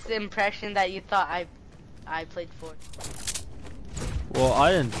 first impression that you thought I played for. Well,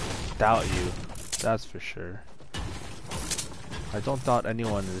 I didn't doubt you. That's for sure. I don't doubt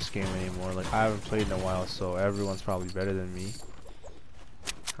anyone in this game anymore. Like, I haven't played in a while, so everyone's probably better than me.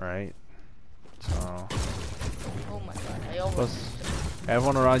 Right? So... Oh my god, I almost... Plus,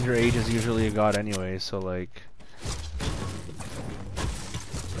 everyone around your age is usually a god anyway, so like...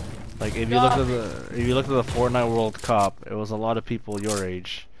 Like, if you look at the Fortnite World Cup, it was a lot of people your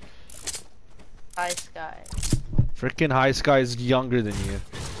age. High Sky. Freaking High Sky is younger than you.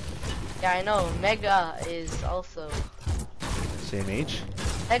 Yeah, I know. Mega is also... Same age?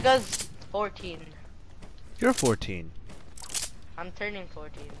 Mega's 14. You're 14. I'm turning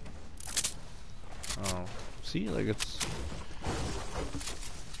 14. Oh. See, like it's...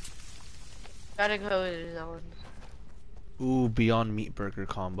 Gotta go to zone. Ooh, Beyond Meat Burger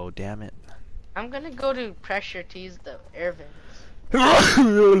combo, damn it. I'm gonna go to pressure to use the air vents.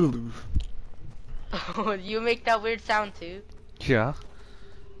 Oh, you make that weird sound too? Yeah.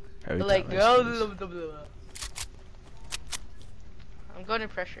 Every Like, time I sneeze. I'm going to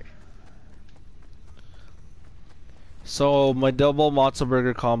pressure. So, my double matzo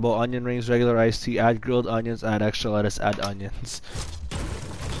burger combo, onion rings, regular iced tea, add grilled onions, add extra lettuce, add onions.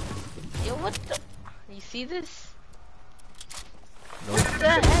 Yo, what the? You see this? Nope. What the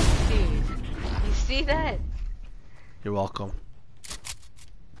heck, dude? You see that? You're welcome.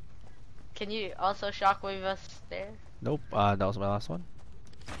 Can you also shockwave us there? Nope, that was my last one.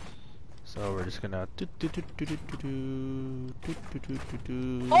 So we're just gonna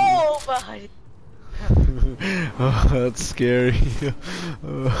Oh, buddy! Oh, that's scary.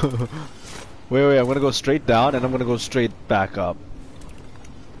 Wait, I'm gonna go straight down and I'm gonna go straight back up.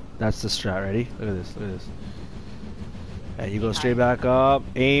 That's the strat, ready? Look at this, And you go straight back up,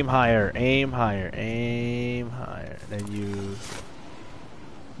 aim higher, aim higher, aim higher. Then you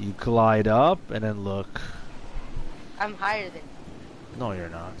glide up and then look. I'm higher than you. No, you're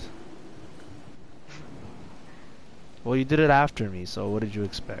not. Well, you did it after me, so what did you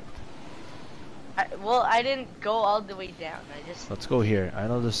expect? Well, I didn't go all the way down. I just... Let's go here. I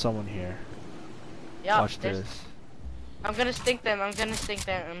know there's someone here. Yeah, Watch this. I'm gonna stink them. I'm gonna stink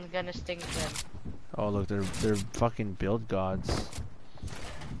them. Oh, look, they're fucking build gods.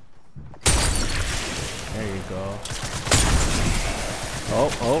 There you go. Oh,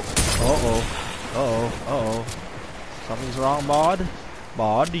 Uh-oh. Uh-oh. Uh-oh. Something's wrong, bod.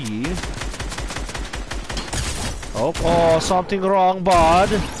 Body. Oh, something wrong, bod.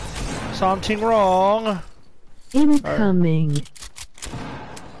 Something wrong. Incoming.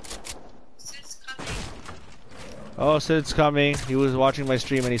 Sid's coming. Oh, Sid's coming. He was watching my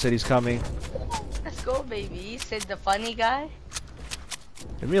stream and he said he's coming. Let's go, baby. Sid, the funny guy.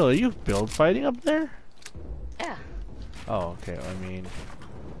 Emil, are you build fighting up there? Yeah. Oh, okay. I mean,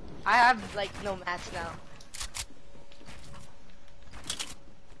 I have like no mats now.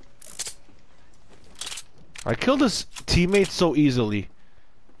 I killed his teammate so easily.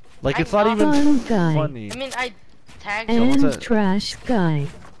 Like, I it's not know. even Fun guy. funny. I mean, I tagged Someone him. And said- trash guy.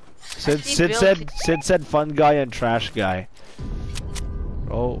 Sid said fun guy and trash guy.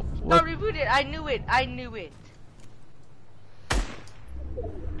 Oh, No, what? reboot it. I knew it. I knew it.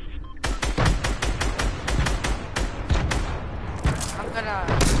 I'm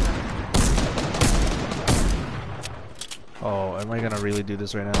gonna. Oh, am I gonna really do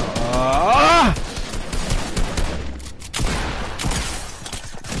this right now? Ah!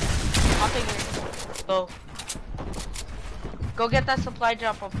 Hopping in. Go. Go get that supply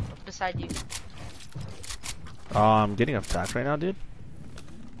drop up beside you. I'm getting attacked right now, dude.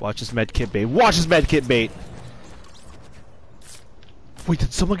 Watch this medkit bait. Watch this medkit bait. Wait,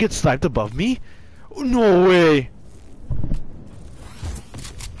 did someone get sniped above me? Oh, no way.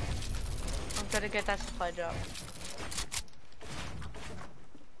 I'm gonna get that supply drop.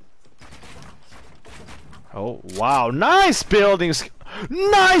 Oh, wow. Nice building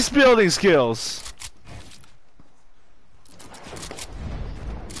nice building skills.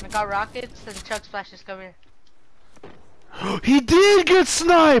 I got rockets and chug splashes. Come here. He did get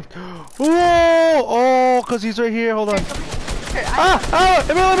sniped. Whoa. Oh, because he's right here. Hold on. Here, Ah!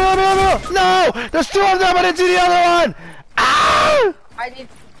 Emil! No! There's two of them. I didn't see the other one. Ah! I need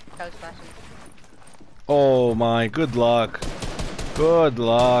chug splashes. Oh my, good luck. Good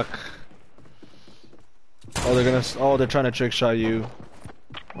luck. Oh, they're trying to trick shot you.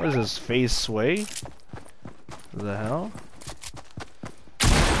 What is this, face sway? What the hell?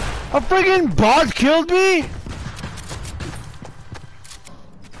 A friggin' bot killed me?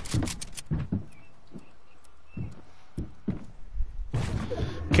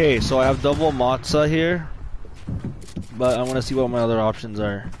 Okay, so I have double matzo here. But I want to see what my other options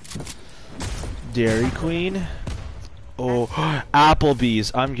are. Dairy Queen. Oh,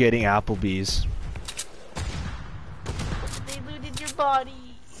 Applebee's. I'm getting Applebee's. They looted your body.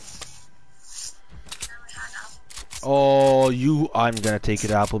 Oh, I'm gonna take it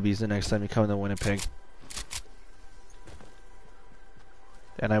to Applebee's the next time you come to Winnipeg.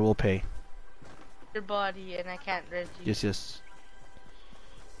 And I will pay. Your body, and I can't rent you. Yes, yes.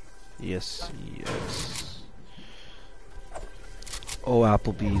 Yes, yes. Oh,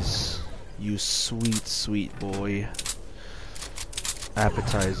 Applebee's. You sweet, sweet boy.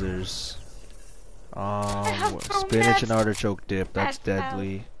 Appetizers. have no Spinach and mats. artichoke dip. That's Mats out.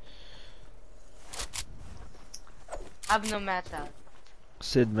 deadly. I have no mats out.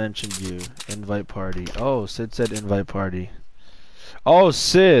 Sid mentioned you. Invite party. Oh, Sid said invite party. Oh,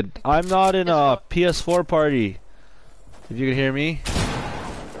 Sid, I'm not in a PS4 party. If you can hear me.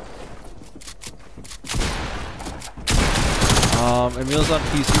 Emil's on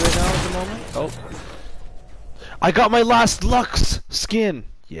PC right now at the moment. Oh. I got my last Lux skin.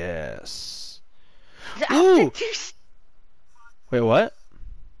 Yes. Ooh. Wait, what?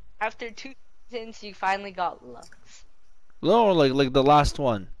 After 2 seasons, you finally got Lux. No, like the last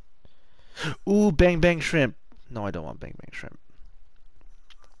one. Ooh, bang bang shrimp. No, I don't want bang bang shrimp.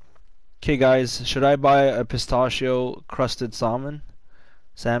 Okay, guys, should I buy a pistachio crusted salmon?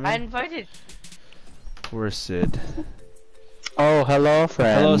 I invited. Where's Sid? Oh, hello,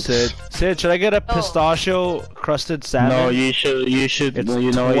 friends. Hello, Sid. Sid, should I get a pistachio crusted salmon? No, you should. It's You should get from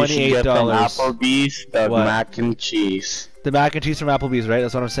 $28. Applebee's the What? mac and cheese. The mac and cheese from Applebee's, right?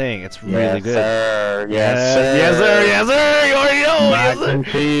 That's what I'm saying. It's really Yes, good. Sir. Yes, sir. Yes, sir. Yes, sir. You already know. Mac Yes, sir. and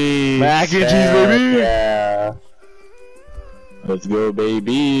cheese. Mac and cheese, Heck baby. Yeah. Let's go,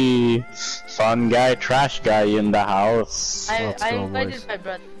 baby. Fun guy, trash guy in the house. Let's I go, invited boys. my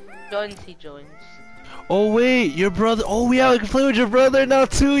brother. Joins, he joins. Oh wait, your brother. Oh yeah, we can play with your brother now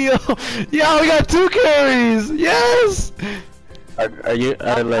too, yo. Yeah, we got 2 carries. Yes. Are you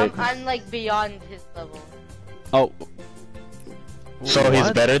I'm like beyond his level. Oh. So he's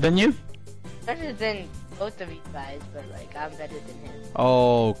What? better than you? Better than both of you guys, but like I'm better than him.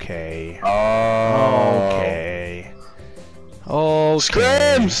 Okay. Oh. Okay. Okay.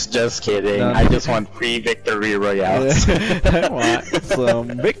 Scrims! Just kidding. No. I just want free victory royales. I want some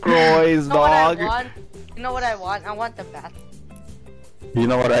Big Roy's, You know what I dog. want? You know what I want? I want the bath. You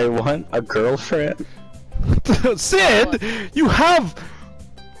know what I want? A girlfriend. Sid, you have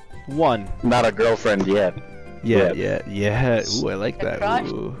one. Not a girlfriend yet. Yeah, Yet. yeah. Ooh, I like A that. crush?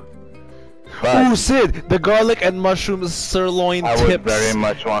 Ooh. But Ooh, Sid, the garlic and mushroom sirloin I tips. would very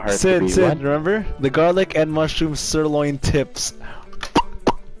much want her to be Sid, what? remember? The garlic and mushroom sirloin tips.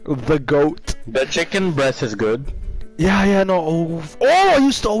 The goat. The chicken breast is good. Yeah, no. Oh, I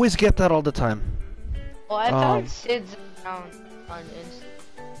used to always get that all the time. Oh, I found Sid's account on Insta.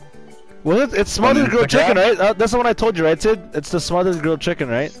 Well, it's smothered On grilled chicken, Instagram? right? That's the one I told you, right, Sid? It's the smothered grilled chicken,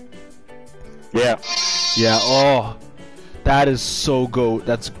 right? Yeah. Yeah, oh. That is so goat.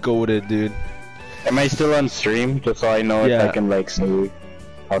 That's goated, dude. Am I still on stream? Just so I know if Yeah. I can like say. Okay,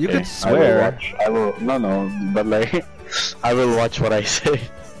 You can I will swear. watch. I will. No, but like, I will watch what I say.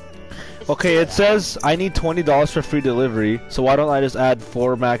 Okay, it says I need $20 for free delivery, so why don't I just add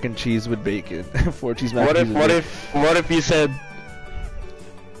 4 mac and cheese with bacon? 4 cheese mac What and if? cheese What if you said?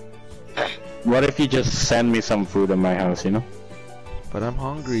 What if you just send me some food in my house? You know. But I'm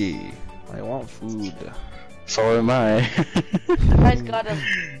hungry. I want food. So am I. You guys got a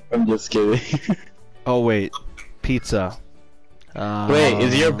I'm just kidding. Oh wait, pizza. Wait,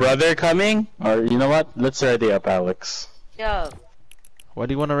 is your brother coming? Or you know what? Let's ready up, Alex. yeah. Why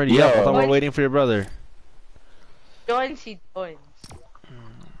do you want to ready Yo. up? I thought we're What? waiting for your brother. Joins, he joins.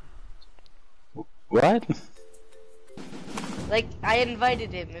 What? Like, I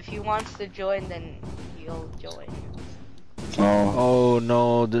invited him. If he wants to join, then he'll join. Oh, Oh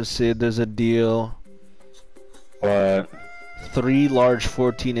no, there's a deal. what? 3 large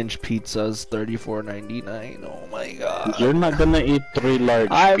 14-inch pizzas, $34.99. Oh my god. You're not gonna eat 3 large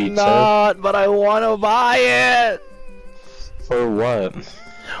I'm pizzas. not, but I want to buy it. For what?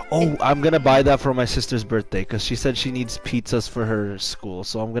 Oh, I'm gonna buy that for my sister's birthday because she said she needs pizzas for her school.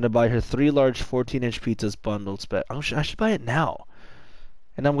 So I'm gonna buy her 3 large 14-inch pizzas bundled. I should buy it now.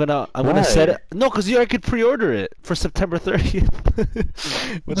 And I'm gonna set Why? it. No, because I could pre-order it for September 30th.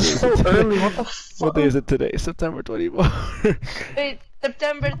 What day It's is so it today? early. What the fuck? What day is it today? September 24th. Wait,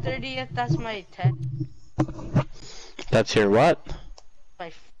 September 30th, that's my test. That's your what?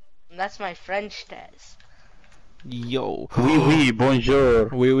 That's my French test. Yo. Oui, bonjour.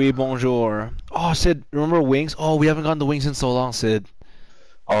 Oui, bonjour. Oh, Sid, remember wings? Oh, we haven't gone to wings in so long, Sid.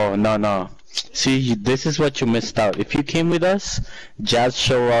 Oh, no. See, this is what you missed out. If you came with us, Jazz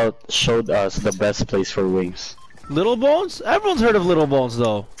showed us the best place for wings. Little Bones? Everyone's heard of Little Bones,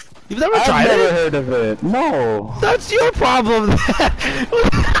 though. You've never I've tried never it? heard of it. No. That's your problem.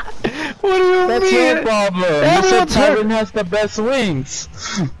 What do you That's mean? your problem. You said Everyone's heard. Tavern has the best wings.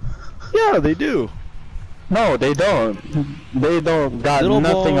 Yeah, they do. No, they don't. They don't. Got Little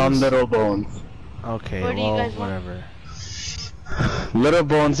nothing on Bones. Little Bones. Okay, What do you well, guys want? whatever. Little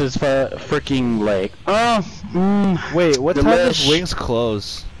Bones is freaking like, Wait, what time does Delish. Wings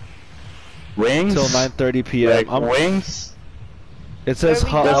close? Wings? Till 9:30 p.m. Like wings? It says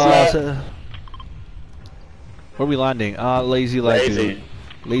Where we going? where are we landing? Lazy Lagoon. Lazy.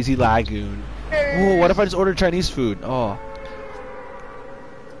 Lazy Lagoon. Oh, what if I just order Chinese food? Oh,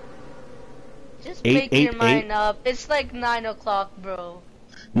 Just Eight, make your eight, mind eight. up. It's like 9 o'clock, bro.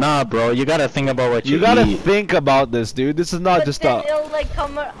 Nah, bro, you gotta think about what you gotta eat. think about this, dude. This is not But just then a.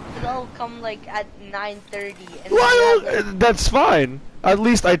 it'll come like at 9:30. And Well, then you have, that's fine. At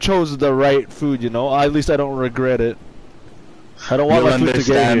least I chose the right food, you know. At least I don't regret it. I don't want You'll my food to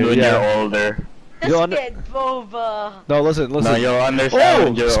get understand here. when Yeah. you're older. just you'll get boba. No, listen. No, you'll understand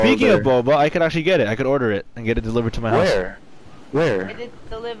when Oh, you're speaking older. of boba, I could actually get it. I could order it and get it delivered to my house. Where? Where? It is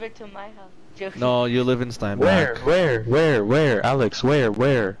delivered to my house. Joking. No, you live in Steinbach. Where? Alex,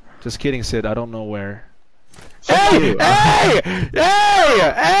 where? Just kidding, Sid. I don't know where. Fuck Hey! you.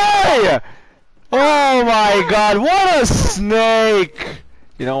 Hey! Oh my god, what a snake!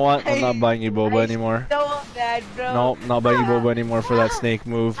 You know what? I'm not buying you boba anymore. So bad, bro. Nope, not buying you boba anymore for that snake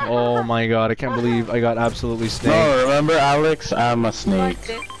move. Oh my god, I can't believe I got absolutely snaked. No, remember Alex? I'm a snake.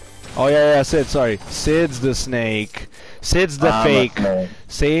 Oh yeah, Sid, sorry. Sid's the snake. Sid's the I'm a fake. snake.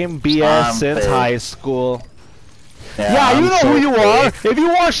 Same BS I'm since fake. high school. Yeah, Yeah, you I'm know so who you are. fake. If you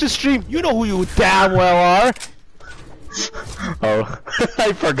watch the stream, you know who you damn well are. Oh,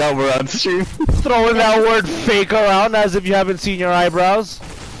 I forgot we're on stream. Throwing that word fake around as if you haven't seen your eyebrows.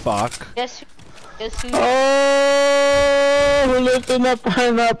 Fuck. Guess who? Oh, we're lifting up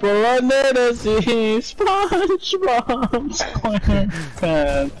pineapple under the sea. SpongeBob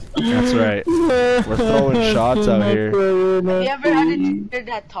SquarePants. That's right. We're throwing shots out here. Have you ever had a teacher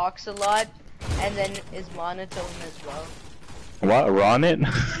that talks a lot and then is monotone as well? What? Ron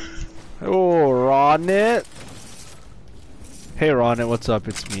Oh, Ronit. Hey, Ronit, what's up?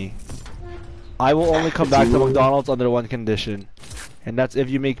 It's me. I will only come back to McDonald's under one condition. And that's if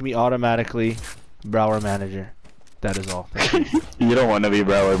you make me automatically Brower Manager. That is all. Thank you. You don't want to be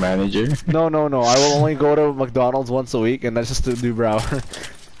Brower Manager. No, no, no. I will only go to McDonald's once a week, and that's just to do Brower.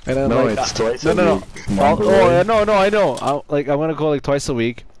 And then No, like, it's twice no, a no, week. no. Oh, yeah, no, no. I know. I'm gonna go like twice a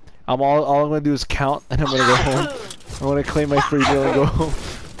week. All I'm gonna do is count, and I'm gonna go home. I'm gonna claim my free meal and go home.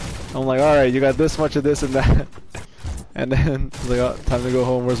 I'm like, all right, you got this much of this and that, and then it's like, oh, time to go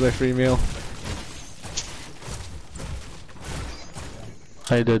home. Where's my free meal?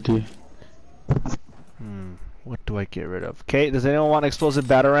 Hi, Daddy. What do I get rid of? Okay, does anyone want explosive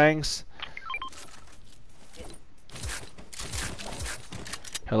batarangs?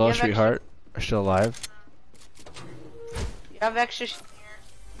 Hello, You have sweetheart. Are still alive? You have extra.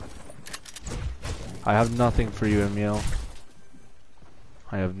 I have nothing for you, Emil.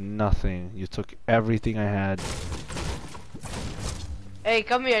 I have nothing. You took everything I had. Hey,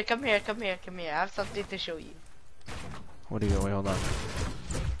 come here, come here, come here, come here. I have something to show you. What do you got? Wait, hold on.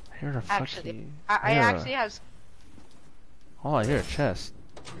 I hear a Actually, fucking... I actually have. Oh, I hear a chest.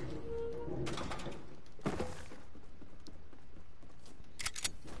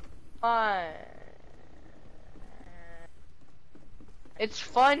 It's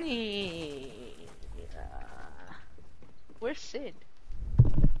funny. Where's Sid?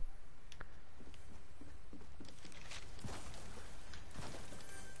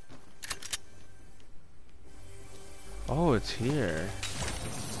 Oh, it's here.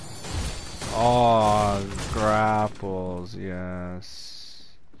 Oh, grapples, yes.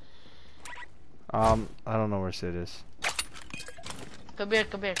 I don't know where Sid is. Come here,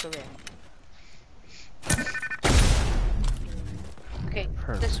 come here, come here. Okay,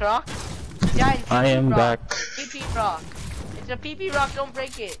 Perfect. this rock. Giant I am rock. back. PP rock. It's a PP rock, don't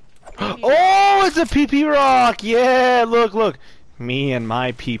break it. PP Oh, it's a PP rock! Yeah, look, look. Me and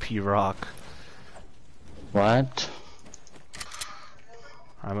my PP rock. What?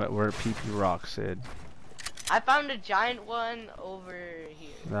 We're at PP rock, Sid. I found a giant one over here.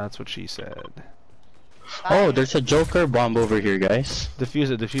 That's what she said. Oh, there's a Joker bomb over here, guys.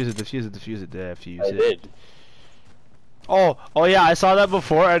 Defuse it, defuse it, defuse it, defuse it, defuse I it. did. Oh, oh yeah, I saw that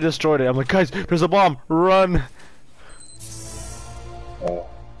before. I destroyed it. I'm like, guys, there's a bomb. Run. Oh.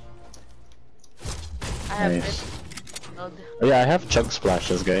 I have Nice. this. Oh, yeah, I have chug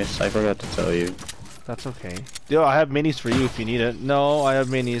splashes, guys. I forgot to tell you. That's okay. Yo, I have minis for you if you need it. No, I have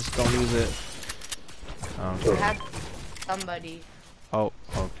minis. Don't use it. I Okay. had somebody. Oh,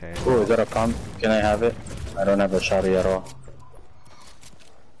 okay. Oh, is that a pump? Can I have it? I don't have a shotty at all.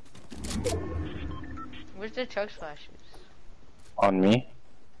 Where's the chug splashes? On me?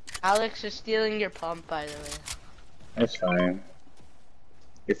 Alex is stealing your pump, by the way. It's fine.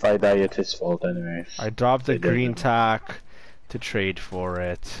 If I die, it's his fault anyways. I dropped a They green didn't. tack to trade for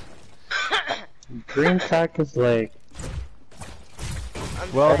it. Green tack is like...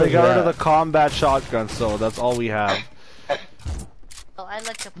 Well, they got rid of Yeah. the combat shotgun, so that's all we have. Oh, I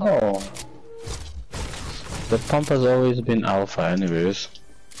like the pump. No. The pump has always been alpha anyways.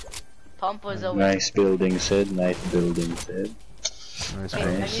 Pump was always. Nice building, Sid. Nice building, Sid. Nice Hey,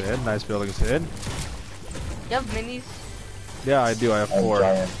 building, I need- Sid. Nice building, Sid. You have minis? Yeah, I do. I have And 4.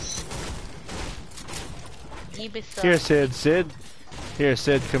 giants. Ibisa. Here, Sid. Sid. Here,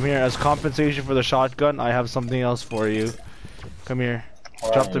 Sid. Come here. As compensation for the shotgun, I have something else for you. Come here.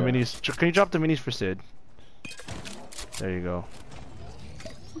 Drop the Wow. minis. Can you drop the minis for Sid? There you go.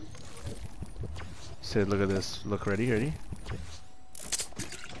 Sid, look at this. Look, ready? Ready?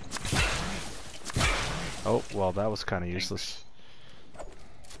 Oh, well, that was kind of useless.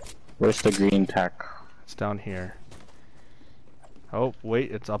 Where's the green tack? It's down here. Oh,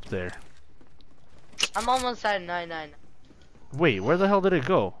 wait, it's up there. I'm almost at 99. Wait, where the hell did it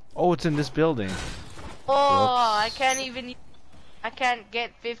go? Oh, it's in this building. Oh, I can't even. I can't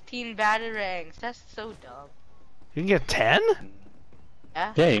get 15 batarangs. That's so dumb. You can get 10?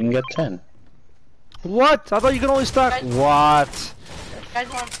 Yeah? Yeah, you can get 10. What? I thought you could only stack. Guys- What? You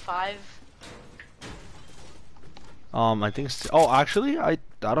guys want 5? I think. Oh, actually, I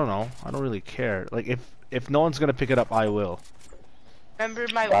don't know. I don't really care. Like, if no one's gonna pick it up, I will. Remember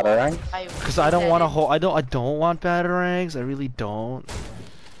my Batarang? Cause I don't want to hold. I don't want batarangs. I really don't.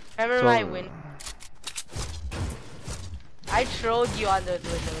 Remember So- my win. I trolled you on those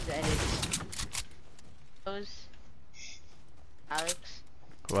windows edits. Those. Alex.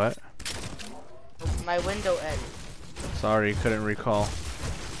 What? My window edit. Sorry, couldn't recall.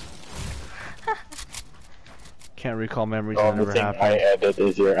 Can't recall memories The that only never thing I happened. edit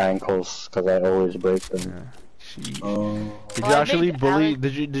is your ankles, cause I always break them. Yeah. Sheesh. Oh. Did Well, you I actually made bully? Alex-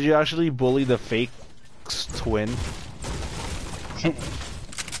 Did you actually bully the fake twin?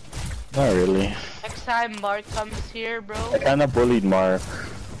 Not really. Next next time Mark comes here, bro. I kinda bullied Mark.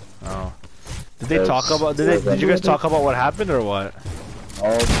 Oh. Did they talk about? Did you guys talk about what happened or what?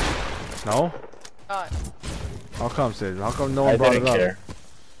 Oh, No. God. How come, Sid? How come no one I brought didn't it up? care.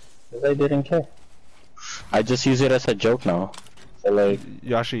 'Cause I didn't care. I just use it as a joke now. So like,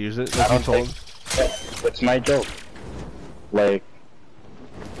 You actually use it? I Like you don't told? think it's my joke. Like,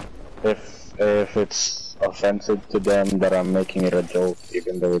 if it's offensive to them that I'm making it a joke,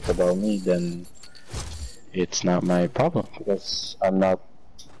 even though it's about me, then it's not my problem because I'm not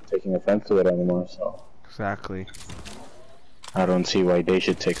taking offense to it anymore. So Exactly. I don't see why they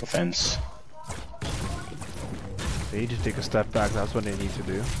should take offense. They need to take a step back. That's what they need to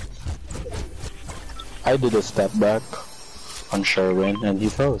do. I did a step back on Sherwin and he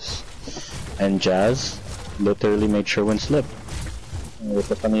froze. And Jazz literally made Sherwin slip. It was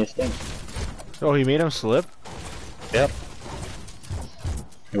the funniest thing. Oh, he made him slip? Yep.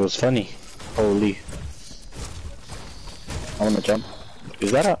 It was funny. Holy. I wanna jump.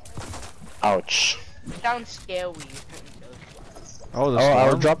 Is that a... Ouch. Sounds scary. Oh, the Oh, I'll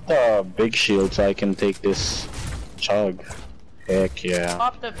storm? drop the big shield so I can take this chug. Heck yeah.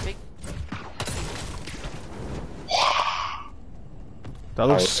 Pop the big. That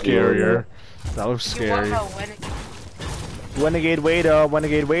looks scarier. That looks You scary. wanna win it? Renegade Wader,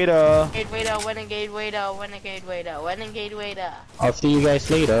 Renegade Wader. Renegade. I'll see you guys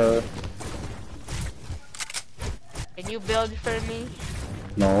later. Can you build for me?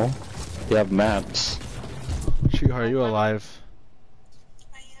 No. You have maps. Shoot, are you alive?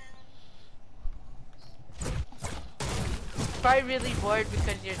 Probably really bored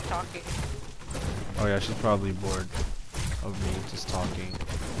because you're talking. Oh yeah, she's probably bored of me just talking.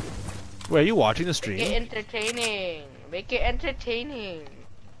 Wait, are you watching the Make it stream? entertaining. Make it entertaining.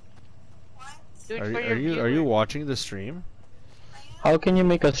 Do it Are, for are your you viewers. watching the stream? How can you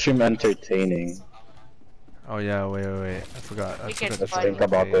make a stream entertaining? Oh yeah, wait. I forgot. I Make forgot it to Let's funny. think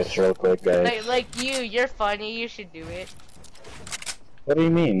about this real quick, guys. Like you're funny. You should do it. What do you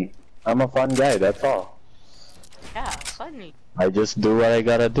mean? I'm a fun guy, that's all. Yeah, funny. I just do what I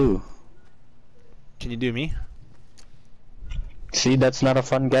gotta do. Can you do me? See, that's not a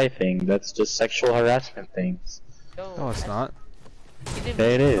fun guy thing. That's just sexual harassment things. No, it's not. You didn't Yeah,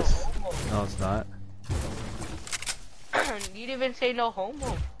 it say is. no homo. No, it's not. You didn't even say no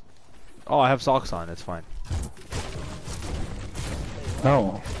homo. Oh, I have socks on. It's fine.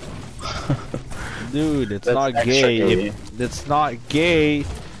 No. Dude, it's That's not extra gay. gay. It's not gay.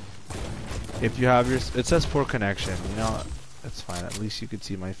 If you have your, it says poor connection. You know, it's fine. At least you could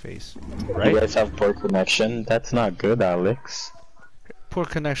see my face, You right? guys have poor connection? That's not good, Alex. Poor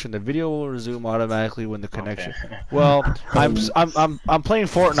connection. The video will resume automatically when the connection. Okay. Well, I'm playing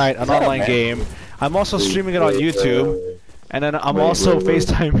Fortnite, an Is that a online man? game. I'm also streaming it on YouTube, and then I'm also wait.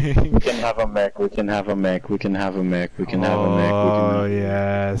 FaceTiming. We can have a mech, we can have a mech, we can have a mech, we can have a mech, we Oh can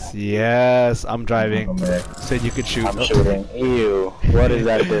yes, I'm have a driving. mech. Said you could shoot. I'm shooting. Ew. What is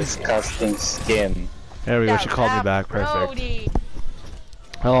that disgusting skin? There we go. Yeah, She called me rap back. Perfect. Brody.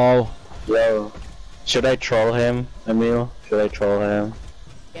 Hello. Yo. Should I troll him, Emil? Should I troll him?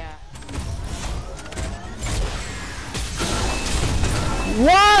 Yeah.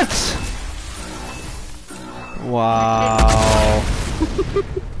 What? Wow.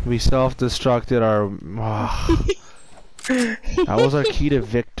 We self-destructed our. That was our key to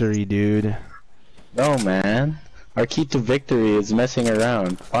victory, dude. No, man. Our key to victory is messing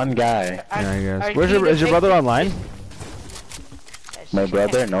around. Fun guy. Yeah, I guess. Our Where's key your to is your brother victory online? is- My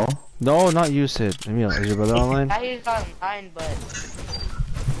brother, no? No, not you, Sid. Emil, is your brother online? Yeah, he's online, but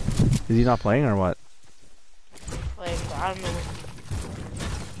Is he not playing or what? like I don't know.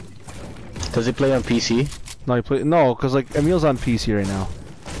 Does he play on PC? No, he play. No, cause like Emil's on PC right now.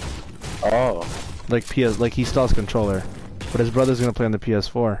 Oh. Like like he still has controller, but his brother's gonna play on the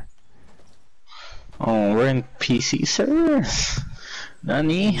PS4. Oh, we're in PC servers?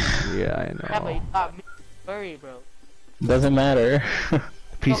 Nani? Yeah, I Yeah, but know. you got me. Sorry, bro. Doesn't matter.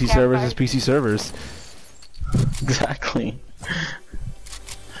 PC Okay, servers is fine. PC servers. Exactly.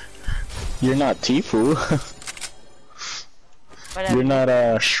 You're not Tifu. But You're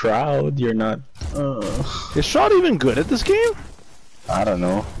not Shroud. You're not. Is Shroud even good at this game? I don't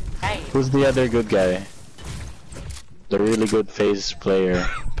know. Hey, Who's the other good guy? The really good phase player.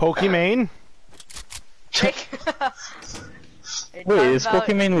 Pokimane? Wait, is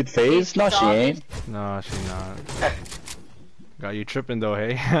Pokemon with phase? No, she ain't. No, she not. Got you tripping though,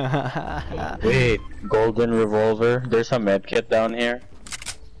 hey? Wait, golden revolver. There's a medkit down here.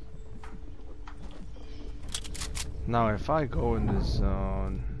 Now if I go in this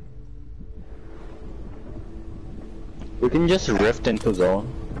zone... We can just rift into zone.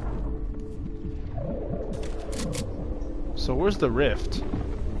 So where's the rift?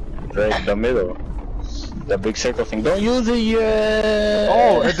 Right in the middle. The big circle thing. Don't use it yet!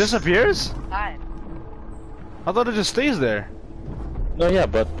 Oh, it disappears? Hi. I thought it just stays there. No, yeah,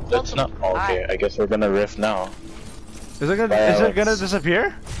 but that's not. Multiple Okay, I guess we're gonna rift now. Is it gonna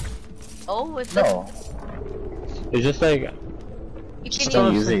disappear? Oh, it's No. It's just like. You Just can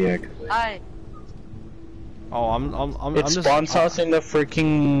don't use use it yet. Hi. Oh, I'm It just spawns us in the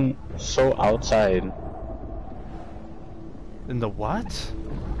freaking. So outside. in the what?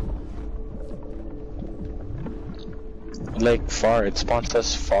 Like far. It spawns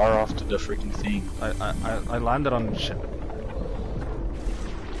us far off to the freaking thing. I landed on the ship.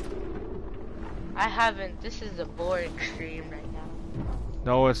 I I haven't. This is a boring stream right now.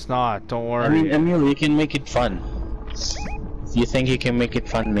 No, it's not. Don't worry. I mean, Emil, you can make it fun. If you think you can make it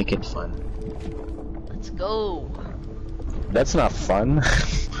fun, make it fun. Let's go. That's not fun.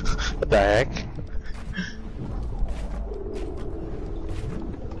 What the heck?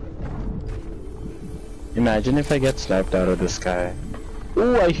 Imagine if I get sniped out of the sky.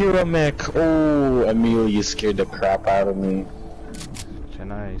 Ooh, I hear a mech. Oh, Emil, you scared the crap out of me.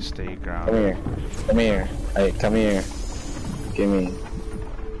 Can I stay Come grounded? here. Come here. Hey, come here. Give me.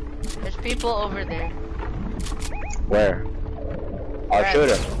 There's people over there. Where? I'll Right. shoot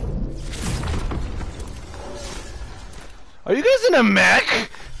him. Are you guys in a mech?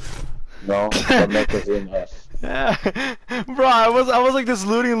 No, the mech is in us. Bro, I was like this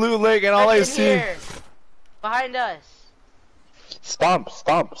looting loot lake and all I Right in see. here. Behind us. Stomp,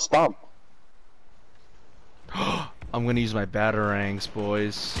 stomp, stomp. I'm gonna use my batarangs,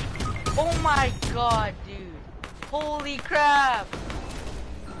 boys. Oh my god, dude. Holy crap.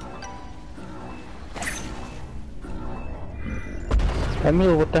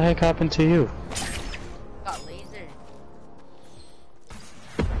 Emil, what the heck happened to you? Got laser.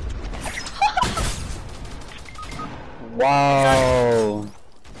 Wow.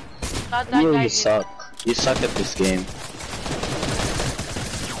 Thought that Emil, guy you did- suck. You suck at this game.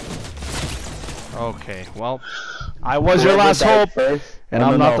 Okay, well, I was your last hope, and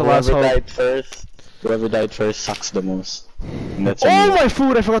I'm not the last hope. Whoever died first sucks the most. And that's Oh, Emil. my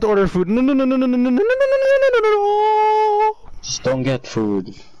food! I forgot to order food. No, no, no, no, no, no, no, no, no, no, no, no, no. Just don't get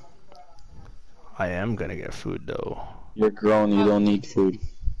food. I am gonna get food though. You're grown, you don't need food.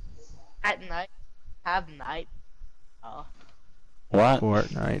 At night. Have night. Oh. What?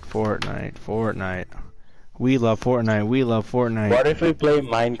 Fortnite, Fortnite, Fortnite. We love Fortnite. We love Fortnite. What if we play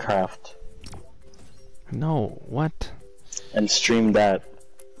Minecraft No, what? and stream that?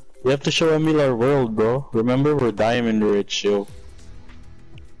 We have to show Emil our world, bro. Remember, we're diamond rich, yo.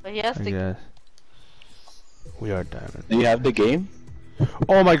 But he has I to. guess. We are diamond. Do you have the game?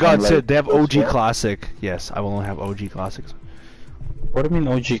 Oh my god, Like, Sid, they have OG what? Classic. Yes, I will only have OG Classics. What do you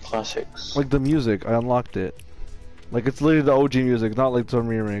mean OG classics? Like the music, I unlocked it. Like it's literally the OG music, not like some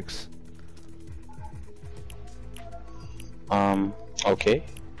remix. Okay.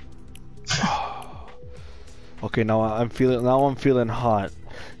 Okay, now I'm feeling hot.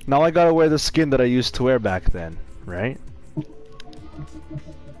 Now I gotta wear the skin that I used to wear back then, right?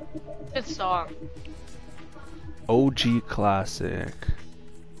 Good song. OG Classic.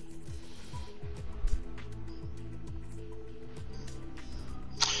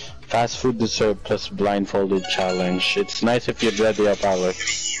 Fast food dessert plus blindfolded challenge. It's nice if you're ready up,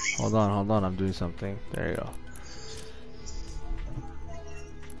 Alex. Hold on, I'm doing something. There you go.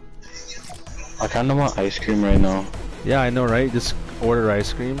 I kinda want ice cream right now. Yeah, I know, right? Just order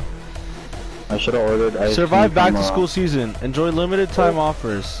ice cream. I should have ordered ice cream. Survive back from, to school season. Enjoy limited time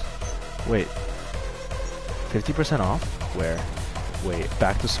offers. Wait. 50% off? Where? Wait,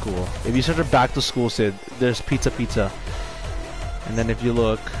 back to school. If you search for back to school, Sid, there's pizza. And then if you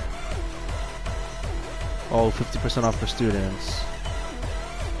look, oh, 50% off for students.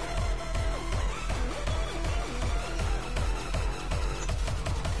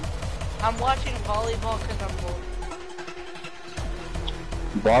 I'm watching volleyball because I'm bored.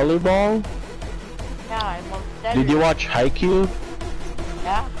 Volleyball? Yeah, I'm upset. Did you watch Haikyuu?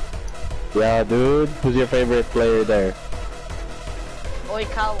 Yeah. Yeah, dude. Who's your favorite player there?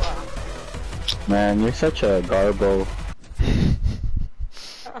 Oikawa. Man, you're such a garbo.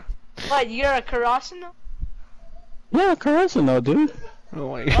 What, you're a Karasuno? Yeah, Karasuno, dude.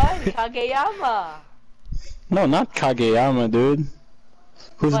 Oh my What? Kageyama. No, not Kageyama, dude.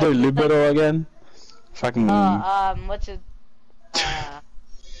 Who's What, their he's libero again? Fucking. What's it?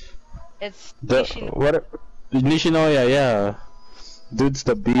 It's the, Nishino. what? Nishinoya, yeah. Dude's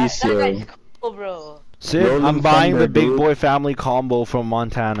the beast, That yo. guy's cool, bro. Sid, Rolling I'm buying Thunder, the Big dude. Boy Family combo from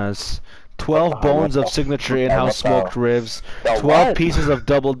Montana's. 12 bones of signature in-house smoked ribs, The 12 what? pieces of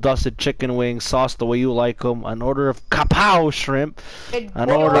double dusted chicken wings, sauced the way you like them, an order of kapow shrimp, an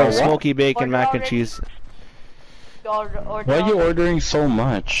order of What? smoky bacon Order mac and already? cheese. Order Why are you ordering so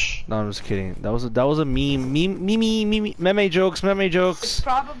much? No, I'm just kidding. That was a meme. Meme jokes. It's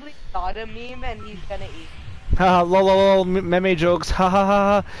probably not a meme and he's gonna eat. Ha lol lol meme jokes. Ha ha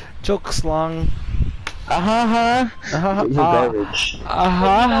ha. Jokes long. Aha ha. You're garbage.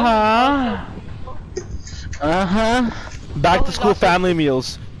 Ha. Back to Oh, school also- family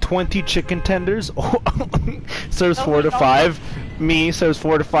meals. 20 chicken tenders. Oh, serves No, 4 to no. 5. Me serves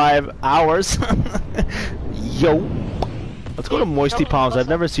 4 to 5 hours. Yo. Let's go to Moisty No, Palms. I've also-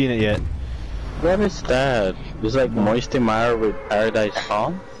 never seen it yet. What is that? It's like Moisty Mire with Paradise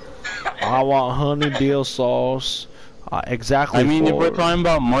Palm? I want honey dill sauce. Exactly. I mean, if we're for- talking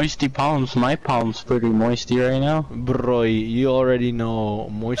about moisty palms, my palm's pretty moisty right now. Bro, you already know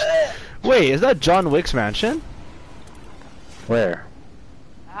moist. Wait, is that John Wick's mansion? Where?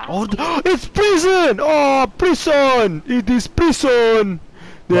 Oh, it's prison! Oh, prison! It is prison!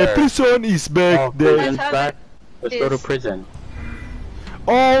 The Where? prison is back Oh, there. prison's That's how back. Let's go to is. prison.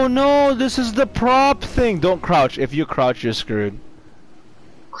 Oh no, this is the prop thing. Don't crouch. If you crouch, you're screwed.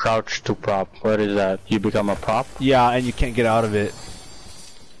 Crouch to prop. What is that? You become a prop? Yeah, and you can't get out of it.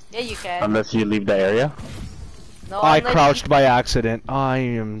 Yeah, you can. Unless you leave the area? No, I unless crouched by accident. I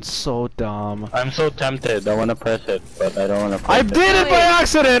am so dumb. I'm so tempted. I wanna press it, but I don't wanna press I it. did it by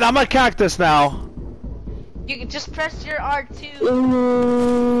accident! I'm a cactus now. You can just press your R2.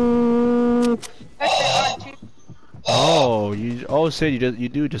 Ooh. Press your R2. Oh, Sid, you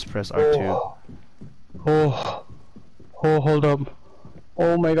do just press R2. Oh, hold up.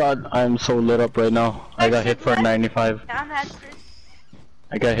 Oh my god, I'm so lit up right now. I got hit for 95. I'm Astrid.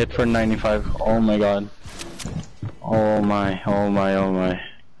 I got hit for 95. Oh my god. Oh my.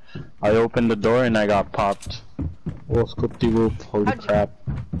 I opened the door and I got popped. Oh, scoopty whoop. Holy How'd you- crap.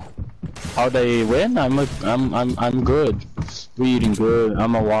 How'd I win? I'm good. We eating good.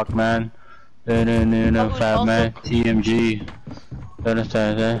 I'm a Walkman. Fat man. TMG.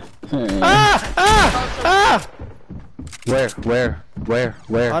 Ah!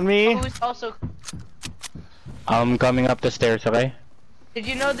 Where? On me? Who's also? I'm coming up the stairs, okay? Did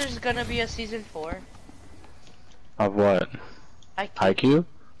you know there's gonna be a season 4? Of what? I IQ?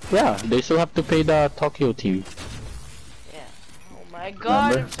 Yeah, they still have to pay the Tokyo team. Yeah. Oh my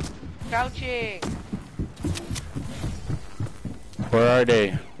god, Remember? I'm crouching. Where are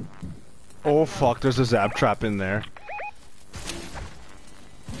they? Oh fuck, there's a zap trap in there.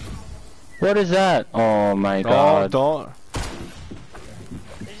 What is that? Oh my Oh, god. don't.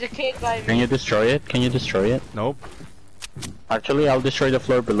 There's a cave by Can me. you destroy it? Can you destroy it? Nope. Actually, I'll destroy the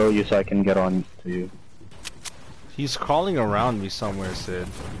floor below you so I can get on to you. He's crawling around me somewhere, Sid.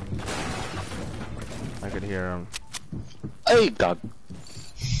 I could hear him. Hey, god.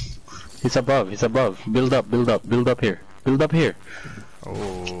 He's above. Build up here. Build up here.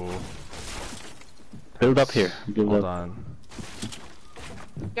 Oh. Build up here. Build Hold up. on.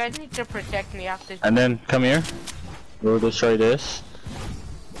 You guys need to protect me after. And then, come here. We'll destroy this.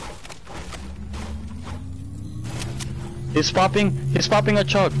 He's popping a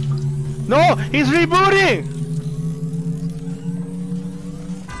chug. No! He's rebooting!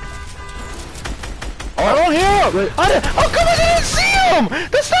 I don't hear him! How come I didn't see him?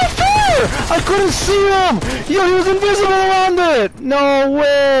 That's not fair! I couldn't see him! Yo, he was invisible around it! No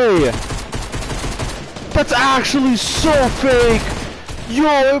way! That's actually so fake!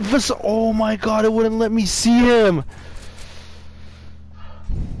 Yo, if it's... Oh my god, it wouldn't let me see him!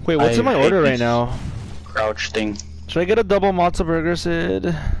 Wait, what's in my hate order right this now? Crouch thing. Should I get a double matzo burger,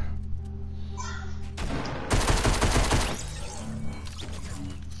 Sid?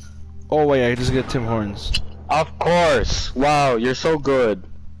 Oh wait, I just get Tim Hortons. Of course. Wow, you're so good.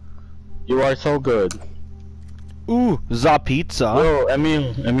 You are so good. Ooh, za pizza. Yo,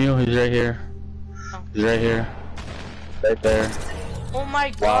 Emil, he's right here. He's right here. Right there. Oh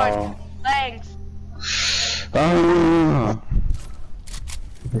my god. Wow. Thanks. Ah,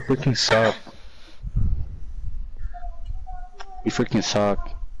 you freaking suck. You freaking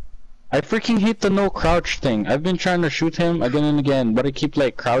suck. I freaking hate the no crouch thing. I've been trying to shoot him again and again, but I keep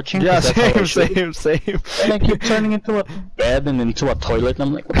like crouching. Yeah, 'cause that's how I same, shoot. same. And I keep turning into a bed and into a toilet, and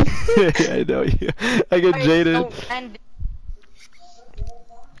I'm like, I know you. I get Wait, jaded. no, and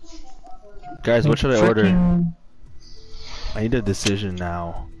Guys, what should I order? freaking- I need a decision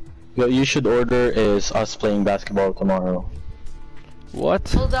now. What you should order is us playing basketball tomorrow. What?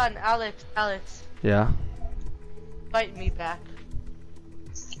 hold on, Alex, Yeah. invite me back.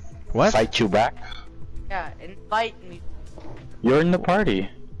 What? Fight you back? Yeah, invite me. You're in the party.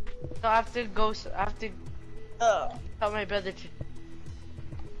 So I have to go. I have to tell my brother to.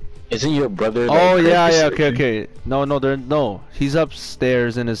 Isn't your brother? Oh like, yeah, yeah. researching? Okay. No. He's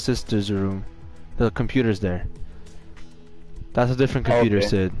upstairs in his sister's room. The computer's there. That's a different computer, Okay.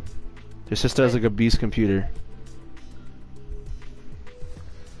 Sid. Your sister has like a beast computer.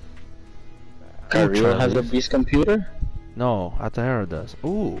 Kyril has a Charlie. beast computer? No, Atahara does.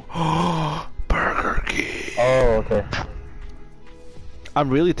 Ooh. Burger King. Oh, okay. I'm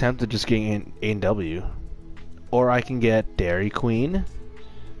really tempted just getting A&W. Or I can get Dairy Queen.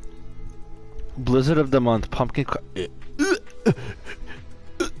 Blizzard of the Month, Pumpkin...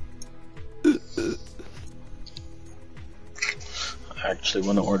 I actually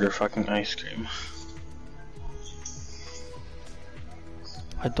want to order fucking ice cream.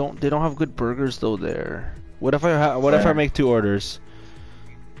 They don't have good burgers though there. What if I make 2 orders?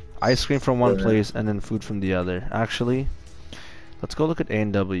 Ice cream from one place and then food from the other. Actually, let's go look at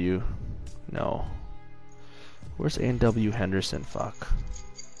A&W. No. Where's A&W Henderson? Fuck.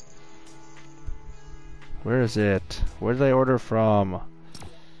 Where is it? Where did I order from?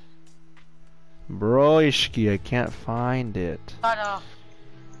 Broishki, I can't find it.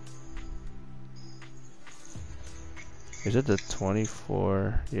 Is it the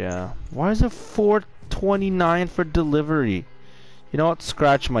 24? Yeah. Why is it $4.29 for delivery? You know what?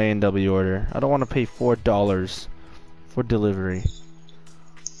 Scratch my A&W order. I don't want to pay $4 for delivery.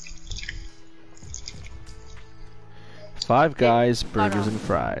 Five Guys, burgers and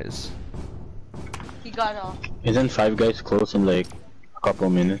fries. He got off. Isn't Five Guys close in like a couple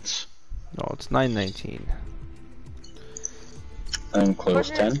minutes? No, it's $9.19. I'm close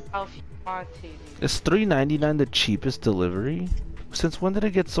 10. Is $3.99 the cheapest delivery? Since when did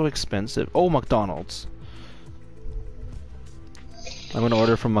it get so expensive? Oh, McDonald's. I'm gonna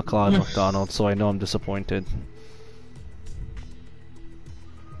order from McDonald's, so I know I'm disappointed.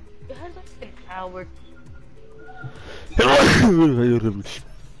 It has like an hour.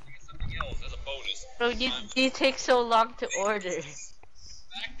 Bro, you take so long to order.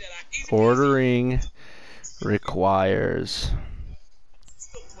 Ordering requires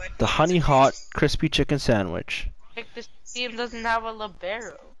the honey hot crispy chicken sandwich. Like this team doesn't have a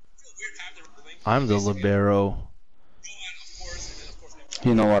libero. I'm the libero.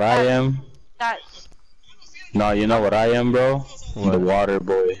 You know what I am? That. No, you know what I am, bro? What? The water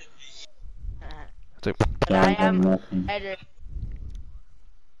boy. It's like, I am nothing. better.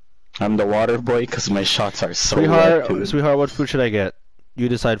 I'm the water boy because my shots are so sweetheart, wet, dude. sweetheart, what food should I get? You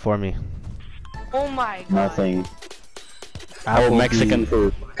decide for me. Oh my god. Nothing. Applebee's. Oh, Mexican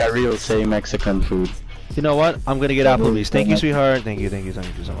food. Kyril say Mexican food. You know what? I'm gonna get Applebee's. Thank you, sweetheart. Thank you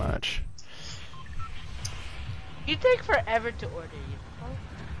so much. You take forever to order, you know?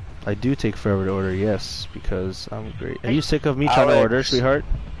 I do take forever to order, yes, because I'm great. Are you sick of me trying to Alex. order, sweetheart?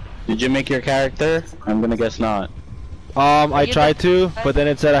 Did you make your character? I'm gonna guess not. I tried to, but then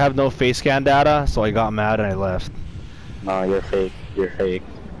it said I have no face scan data, so I got mad and I left. No, you're fake. You're fake.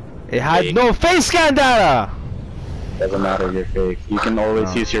 It had Fake. no face scan data! Doesn't matter, you're fake. You can always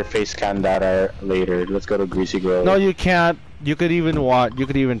No. use your face scan data later. Let's go to Greasy Grove. No, you can't. You could even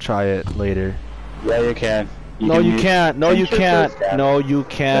try it later. Yeah, you can. No, can you use- can't. No, you use your can't. face scan. No, you Yes, you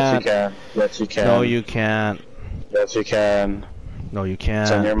can't. can. Yes, you can. No, you can't. Yes, you can. No, you It's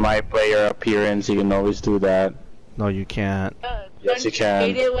on your can't. My Player appearance. You can always do that. No, you can't. Yes, Don't you can.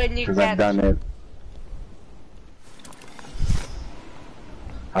 hate it when you Because I've can't. done it.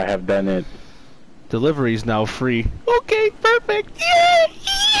 I have done it. Delivery's now free. Okay, perfect.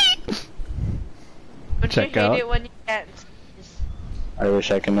 Yay! Don't Check you hate out. it when you can't? I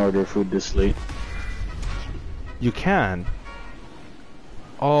wish I can order food this late. You can.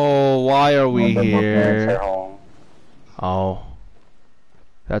 Oh, why are we But my parents are here? home. Oh.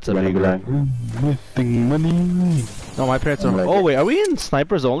 That's a You're big gonna be one. like, "Missing money." No, my parents are I'm home. like Oh, it. wait, are we in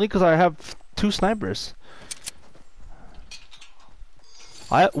snipers only? Because I have 2 snipers.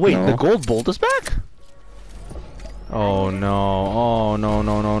 Wait, No. the gold bolt is back? Oh no. Oh no,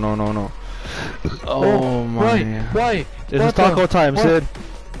 no, no, no, no, no. Oh my. Why? It's What taco the- time, what? Sid.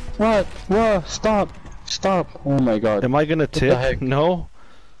 What? What? Stop! Stop! Oh my god. Am I gonna the tip? heck? No?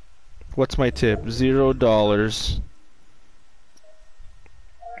 What's my tip? $0.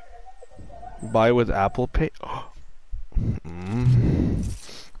 Buy with Apple Pay. mm.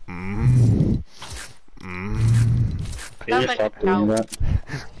 Mm. Mm. Can you Sounds like stop a doing cow. that?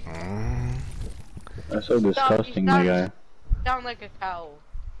 Mm. That's so disgusting, my guy. Sound like a cow.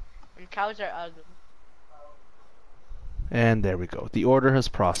 And cows are ugly. And there we go. The order has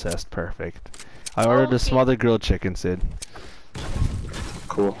processed. Perfect. I ordered a Okay. smothered grilled chicken, Sid.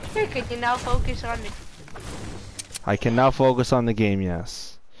 Cool. Here, can you now focus on the... I can now focus on the game,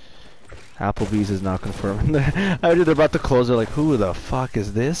 yes. Applebee's is not confirmed. I they're about to close. They're like, who the fuck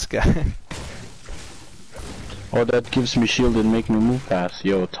is this guy? Oh, that gives me shield and make me move fast.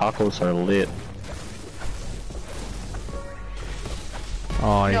 Yo, tacos are lit.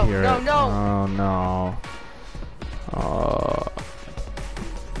 Oh, I No, hear no, it. no. Oh no.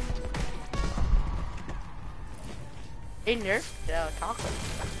 They nerfed taco.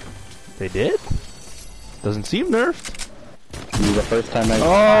 They did? Doesn't seem nerfed. This is the first time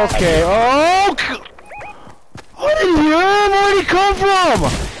I... Okay. Oh! I didn't hear him. Where did he come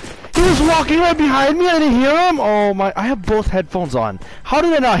from? He was walking right behind me. I didn't hear him. Oh my! I have both headphones on. How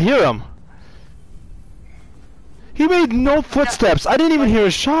did I not hear him? He made no footsteps. I didn't even hear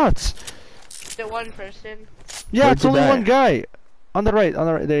his shots. The one person. Yeah, Where'd it's you only die? one guy. On the right.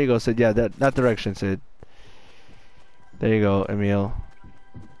 There you go, Sid. Yeah, that direction, Sid. There you go, Emil.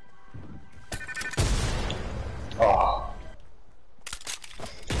 Oh.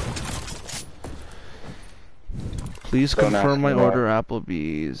 Please Don't confirm ask my me why. order,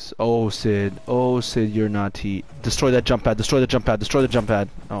 Applebee's. Oh, Sid. Oh, Sid, you're not T. Destroy that jump pad. Destroy the jump pad. Destroy the jump pad.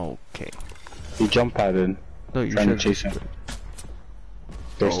 Okay. He jump padded. No, you Trying to should. chase him.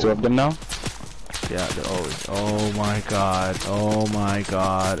 There's Oh. two of them now? Yeah, they're always. Oh my god. Oh my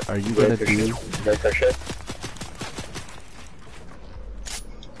god. Are you gonna do? Very for shit.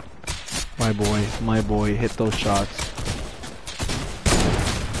 My boy, hit those shots.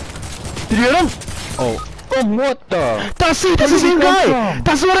 Did you hit him? Oh. From what the? That's it! That's the same guy!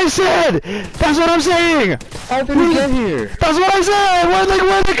 That's what I said! That's what I'm saying! How did he get here? That's what I said! Where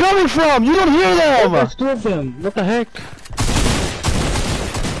are they coming from? You don't hear them! There's two of them. What the heck?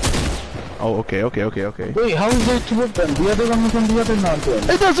 Oh, okay. Wait, how is there two of them? The other one was on the other mountain.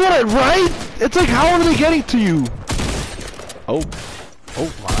 Hey, that's what right? It's like, how are they getting to you? Oh.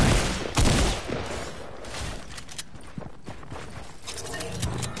 Oh my.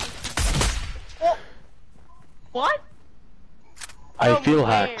 What? I feel where?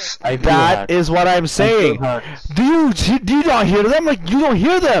 hacks. I feel That hacks. is what I'm saying. hacks. Do you not hear them? Like, you don't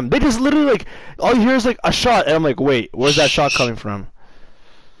hear them. They just literally, like, all you hear is like a shot, and I'm like, wait, where's that shot coming from?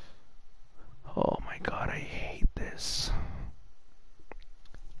 Oh my god, I hate this.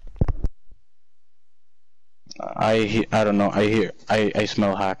 I don't know. I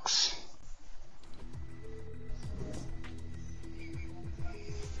smell hacks.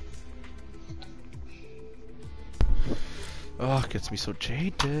 Oh, it gets me so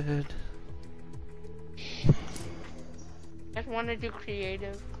jaded. Just want to do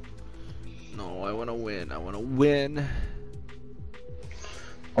creative. No, I want to win. I want to win.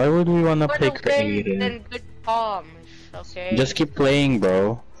 Why would we wanna But play okay, creative? then good comms, okay? Just keep playing,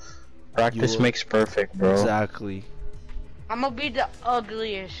 bro. Practice will- makes perfect, bro. Exactly. I'm gonna be the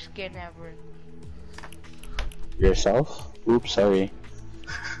ugliest skin ever. Yourself? Oops, sorry. Do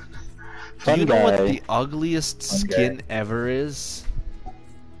Fun you know guy. what the ugliest Fun skin guy. ever is?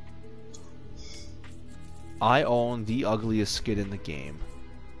 I own the ugliest skin in the game.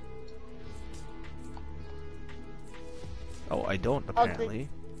 Oh, I don't apparently.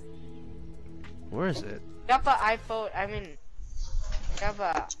 Where is it? You have an iPhone, I mean, you have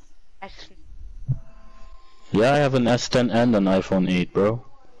a S. Yeah, I have an S10 and an iPhone 8, bro.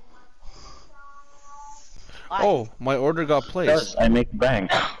 Oh, my order got Because placed. I make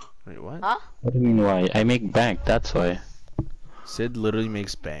bank. Wait, what? Huh? What do you mean why? I make bank, that's why. Sid literally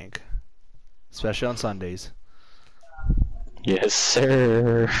makes bank. Especially on Sundays. Yes,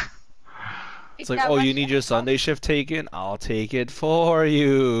 sir. It's like, oh, you need your Sunday shift taken? I'll take it for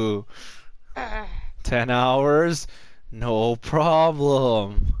you. 10 hours? No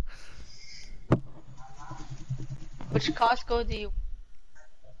problem. Which Costco do you?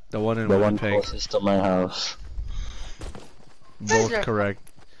 The one in The one Winnipeg. closest to my house. Both Where's correct.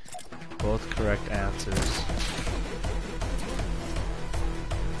 Both correct answers.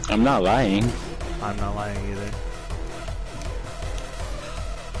 I'm not lying. I'm not lying either.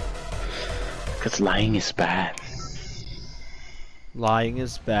 Because lying is bad. Lying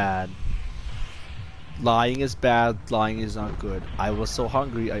is bad. Lying is bad. Lying is not good. I was so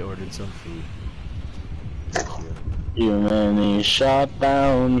hungry, I ordered some food. Thank you. You many shot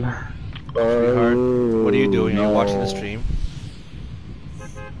down. Sweetheart, what are you doing? Are you watching the no. stream?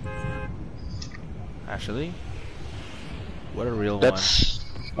 Actually? What a real one. That's...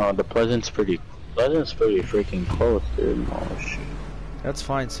 Oh, the Pleasant's pretty freaking close, dude. Oh, shit. That's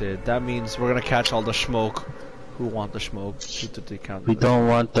fine, Sid. That means we're gonna catch all the smoke. Who want the smoke? Who did they count? We don't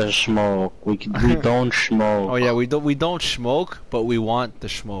want the smoke. We don't smoke. Oh yeah, we don't smoke, but we want the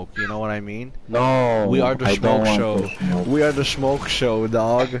smoke. You know what I mean? No. We are the I don't smoke want show. the smoke. We are the smoke show,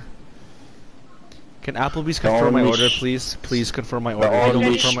 dog. Can Applebee's confirm my only order, sh- please? Please confirm my The order. If you don't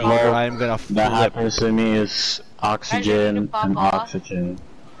only confirm my order, smoke I am gonna that flip. happens to me is oxygen pop and off. oxygen.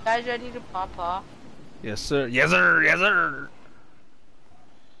 Guys, ready to pop off? Yes, sir. Yes, sir. Yes, sir.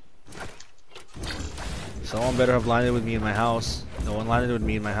 Someone better have landed with me in my house. No one landed with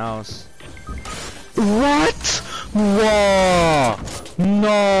me in my house. What? Whoa!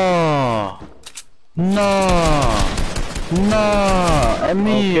 No! No! No!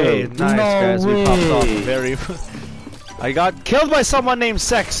 Emil! Okay, nice no guys. way. We popped off very. I got killed by someone named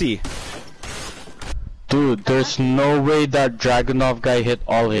Sexy. Dude, there's no way that Dragunov guy hit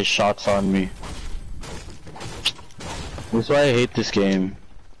all his shots on me. That's why I hate this game.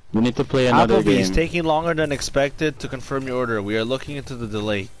 We need to play another Applebee's game. taking longer than expected to confirm your order. We are looking into the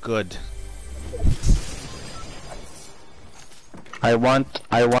delay. Good. I want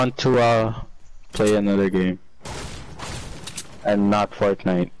to play another game. And not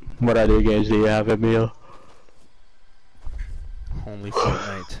Fortnite. What other games do you have, Emil? Only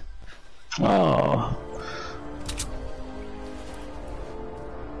Fortnite. Oh.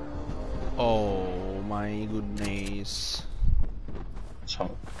 Oh my goodness.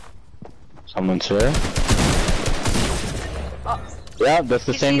 Someone's here? Oh, Yeah, that's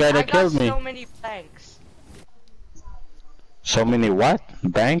the same guy that killed me. I got so many blanks. So many what?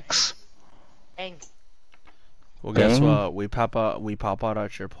 Banks? Blanks. Well, guess Dang. what? We pop out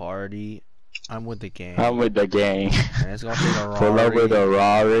at your party. I'm with the gang. I'm with the gang. And it's gonna take a Pull up with a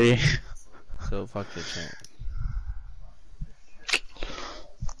Rari. Rari. So fuck your chat.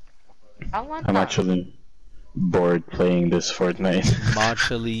 I'm actually bored playing this Fortnite.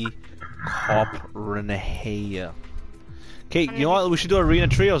 Machali Cop Reneheya. Okay, you know what? We should do arena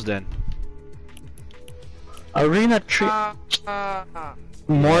trios then. Arena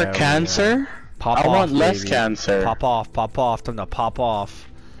more Yeah, cancer? Pop I off, want less baby. cancer. Pop off, pop off. Time to pop off.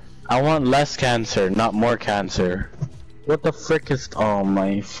 I want less cancer, not more cancer. What the frick is? Oh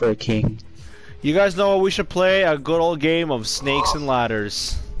my freaking! You guys know what we should play? A good old game of snakes and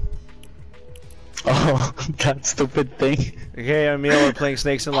ladders. Oh, that stupid thing. Okay, Emil, we're playing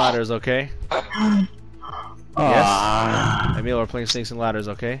snakes and ladders, okay? Ah. Emil, we're playing snakes and ladders,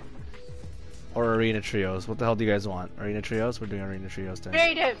 okay? Or arena trios. What the hell do you guys want? Arena trios? We're doing arena trios then.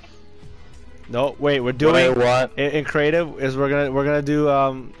 Creative. No, wait, we're What I doing want? in creative is we're gonna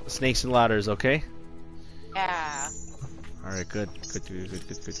do snakes and ladders, okay? Yeah. All right, good.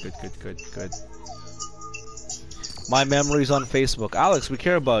 My memories on Facebook, Alex. We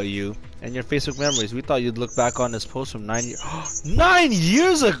care about you and your Facebook memories. We thought you'd look back on this post from 9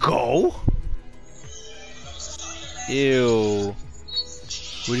 years ago. Ew.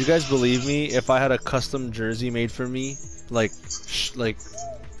 Would you guys believe me if I had a custom jersey made for me, like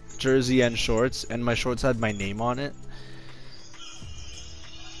jersey and shorts, and my shorts had my name on it?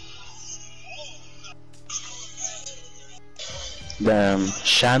 Damn,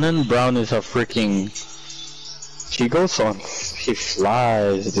 Shannon Brown is a freaking. She goes on. She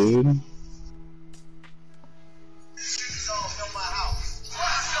flies, dude.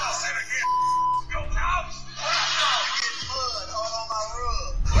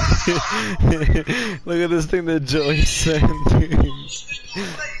 Look at this thing that Joey sent me.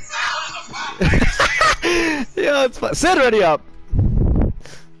 Yeah, it's fun. Set ready up.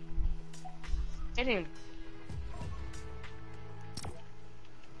 Hit him.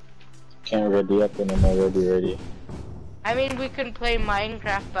 Can't ready up and I'm already ready. I mean, we can play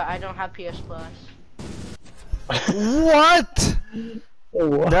Minecraft, but I don't have PS Plus. What?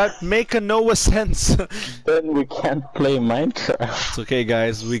 What? That make a no sense. Then we can't play Minecraft. It's okay,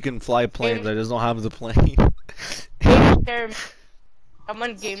 guys. We can fly planes. I just don't have the plane. Game share.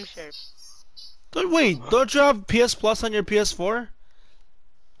 Someone game share. Wait, don't you have PS Plus on your PS4?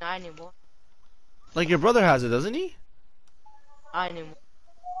 Not anymore. Like your brother has it, doesn't he? Not anymore.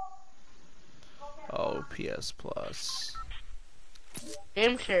 Oh, PS Plus.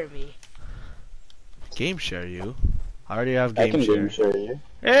 Game share me. Game share you? I already have I game can share. game share you.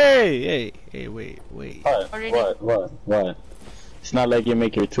 Hey, wait. What? Already- What? It's not like you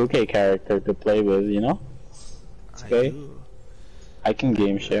make your 2K character to play with, you know? Okay. I do. I can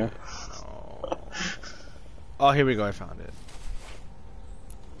game share. No. Oh, here we go. I found it.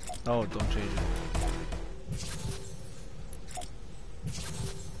 Oh, don't change it.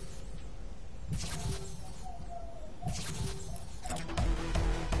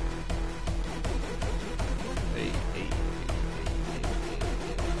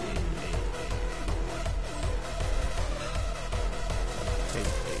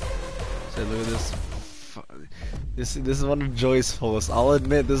 So look at this. This is one of Joy's posts. I'll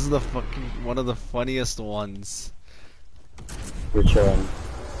admit this is the fucking one of the funniest ones. Which one?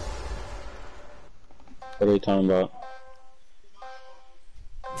 What are you talking about?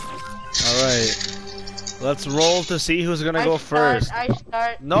 Alright. Let's roll to see who's gonna go first. I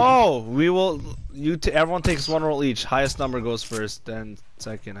start. No! We will... everyone takes one roll each. Highest number goes first, then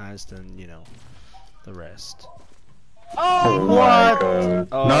second highest, then, you know, the rest. Oh! My God.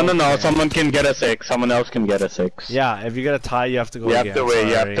 Oh, No. okay. Someone can get a 6. Someone else can get a 6. Yeah, if you get a tie, you have to go You again. have to wait.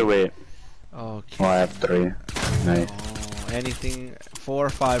 You have to wait. Okay. Oh, I have 3. Nice. Oh, anything 4,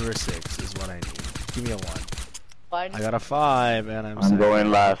 5, or 6 is what I need. Give me a 1. One. I got a 5, and I'm I'm second.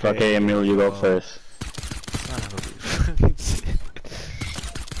 going last. Okay, Emil, you go first. Son of a bitch.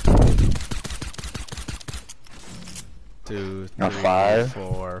 2, A 3, 5.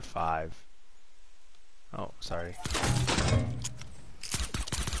 4, 5. Oh, sorry.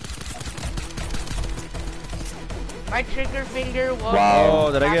 My trigger finger was. Wow.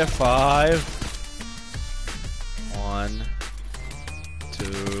 Oh, did I get 5? 1, 2,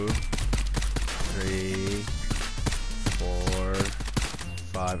 3, 4,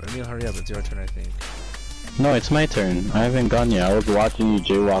 5. Emil, hurry up. It's your turn, I think. No, it's my turn. I haven't gone yet. I was watching you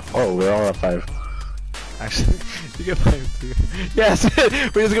jaywalk. Oh, we're all at 5. Actually, you get 5 too. Yes!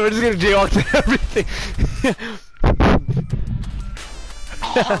 we're just gonna jaywalk to everything!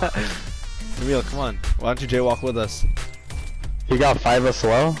 Emil, come on. Why don't you jaywalk with us? He got 5 as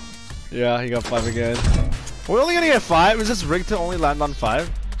well? Yeah, he got 5 again. We're only gonna get 5? Is this rigged to only land on 5?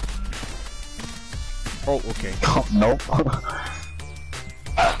 Oh, okay. Oh, nope.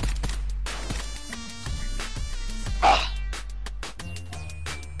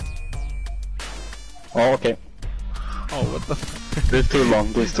 Oh, okay. Oh, what the f- This is too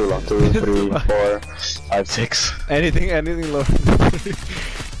long. This is too long. 2, 3, 4, 5, 6. Anything lower than 3.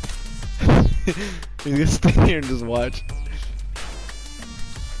 He's gonna stay here and just watch.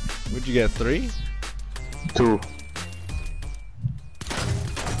 What'd you get, 3? 2.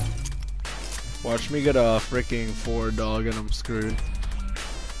 Watch me get a freaking 4, dog, and I'm screwed.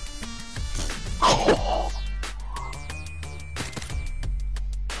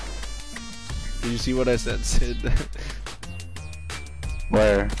 Did you see what I said, Sid?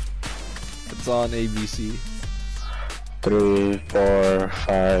 Where? It's on ABC. 3, 4,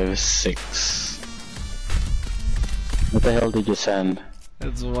 5, 6. What the hell did you send?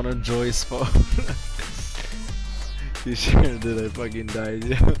 It's one of Joy's phone. You sure did? I fucking died,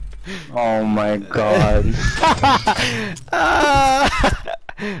 yeah. Oh my God.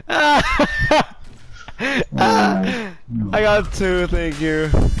 I got 2, thank you.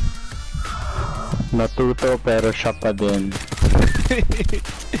 Natuto pero siya pa din.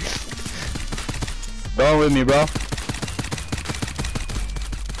 Go with me, bro.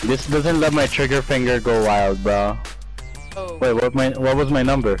 This doesn't let my trigger finger go wild, bro. Oh. Wait, what was my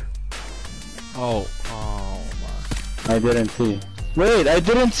number? Oh my. I didn't see. Wait, I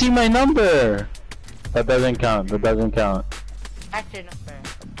didn't see my number. That doesn't count. That doesn't count. Actor number.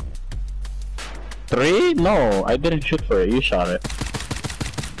 3? No, I didn't shoot for it. You shot it.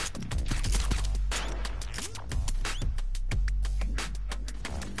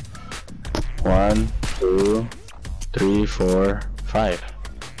 One, 2, 3, 4, 5.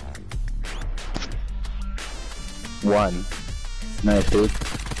 1. Nice, dude.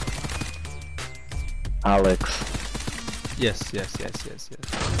 Alex. Yes.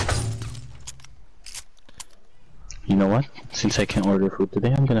 You know what? Since I can't order food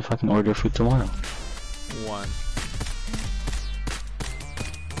today, I'm gonna fucking order food tomorrow. 1.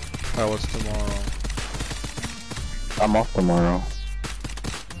 Alright, what's tomorrow? I'm off tomorrow.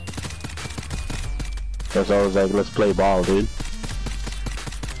 Cause I was like, let's play ball, dude.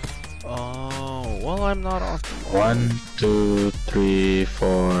 Oh, well, I'm not off tomorrow. 1, 2, 3,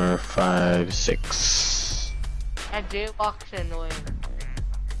 4, 5, 6. And jaywalk's annoying.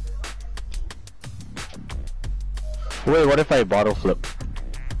 Wait, what if I bottle flip?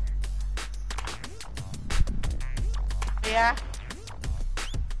 Yeah.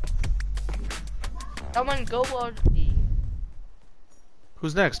 Someone go already.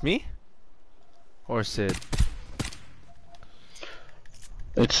 Who's next, me? Or Sid?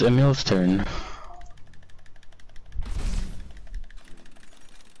 It's Emil's turn.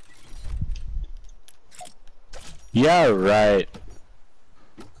 Yeah, right.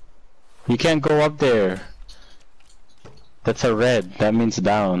 You can't go up there. That's a red. That means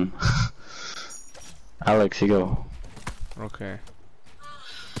down. Alex, you go. Okay.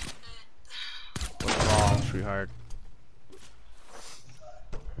 What's wrong, sweetheart?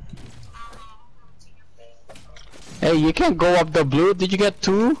 Hey, you can't go up the blue. Did you get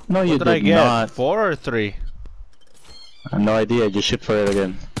 2? No, you What did I get? not. 4 or 3? I have no idea. Just shoot for it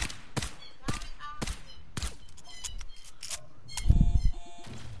again.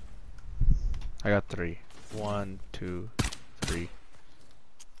 I got 3. 1, 2, 3.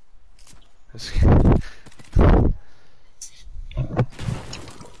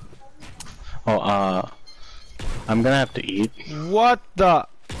 Oh, I'm gonna have to eat. What the?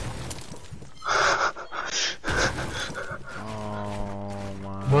 Oh my.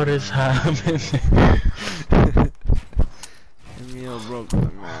 What is happening? Emil broke the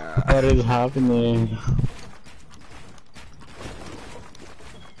map. What is happening?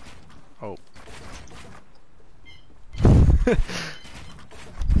 Oh.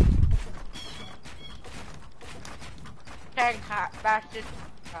 Tank hot bastard.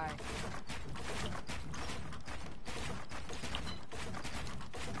 Hi.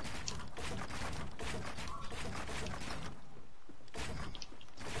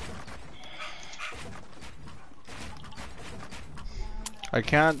 I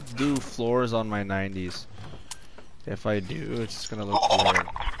can't do floors on my 90s. If I do, it's just gonna look weird.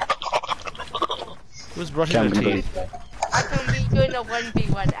 Who's brushing their teeth? I can be doing a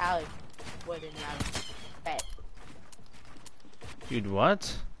 1v1 Alex. Wouldn't Alex. Bet. Dude,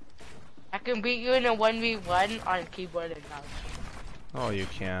 what? I can beat you in a 1v1 on keyboard and mouse. Oh, you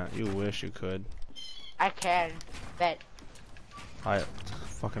can't. You wish you could. I can. Bet. I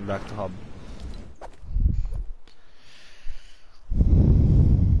fucking back to hub.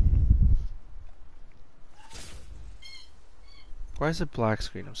 Why is it black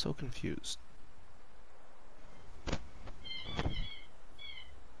screen? I'm so confused.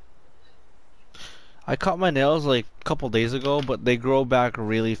 I cut my nails like a couple days ago, but they grow back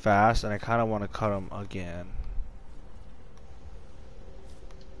really fast, and I kind of want to cut them again.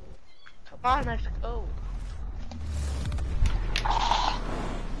 Come on, let's go.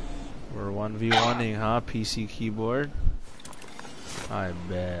 We're 1v1ing, huh? PC keyboard. I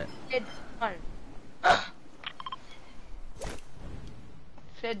bet. Sid, come on.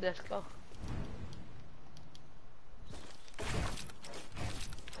 Sid, let's go.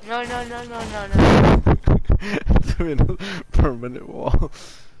 No. Doing a permanent wall.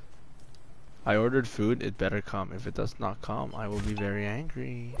 I ordered food, it better come. If it does not come, I will be very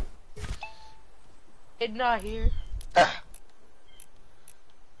angry. It's not here.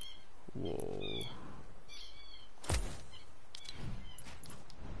 Whoa.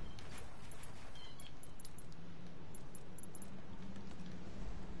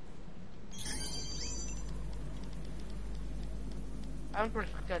 I'm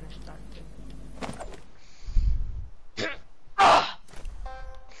just gonna start.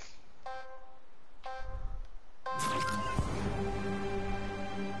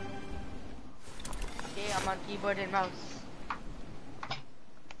 Okay, I'm on keyboard and mouse.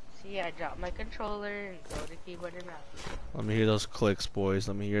 See, I dropped my controller and go to keyboard and mouse. Let me hear those clicks, boys.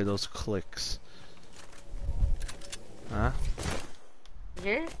 Let me hear those clicks. Huh?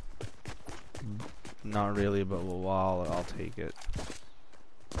 Here? Not really, but well, I'll take it.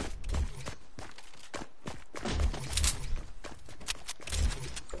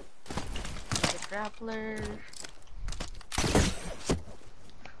 The grappler.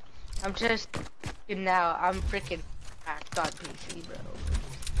 I'm just now. I'm freaking hacked on PC, bro.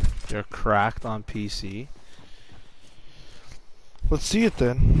 You're cracked on PC. Let's see it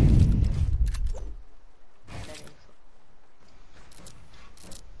then.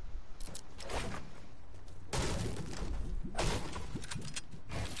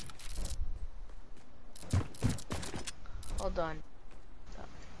 Hold on.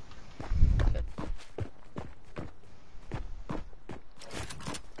 Good.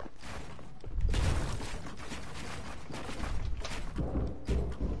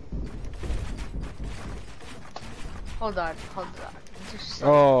 Hold on. Just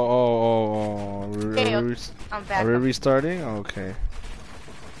Oh. Okay, I'm back. Are we restarting? Okay.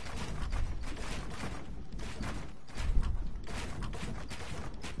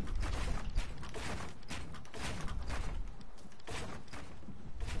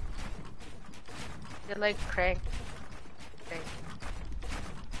 You're like crank.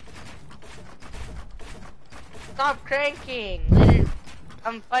 Stop cranking!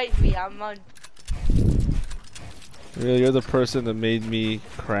 Come fight me, I'm on. You're the person that made me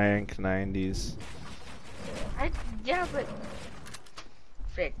crank 90s. Yeah, but...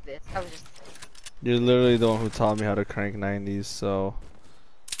 Frick this, I'm just... You're literally the one who taught me how to crank 90s, so...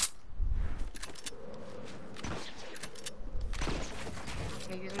 I'm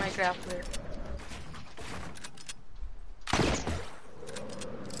gonna use my grappler.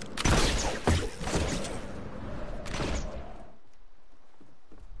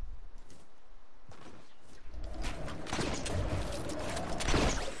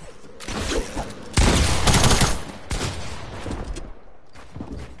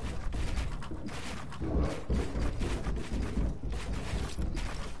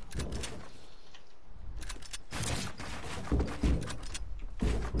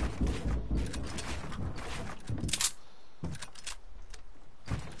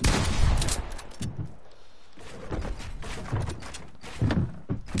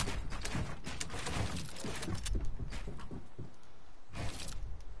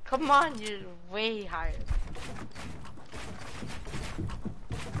 Come on, you're way higher.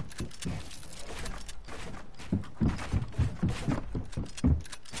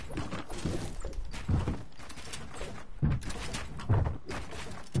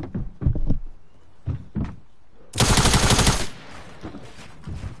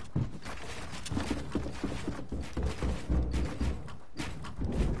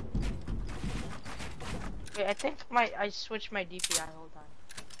 Wait, I think I switched my DPI. Hold on.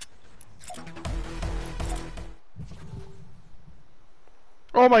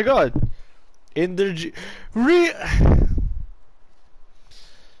 Oh my god! In the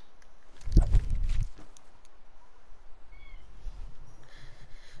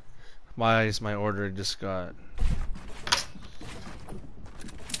my order just got.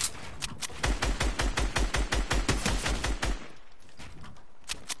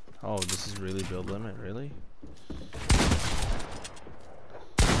 Oh, this is really build limit, really?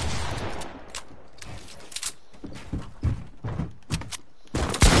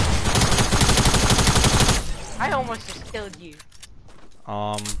 I almost just killed you.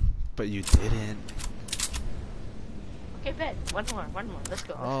 But you didn't. Okay, bet. One more. Let's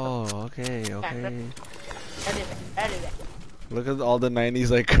go. Oh, okay, okay. Edit it. Look at all the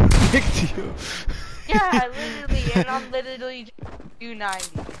 90s I correct you. Yeah, literally, and I'm literally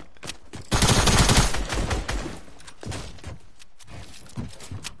 290.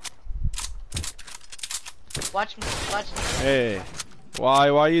 Watch me. Hey, why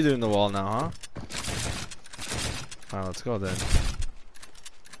are you doing the wall now, huh? Alright, let's go then.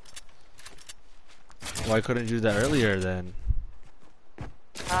 Why couldn't you do that earlier then?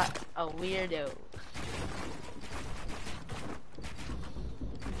 Not a weirdo.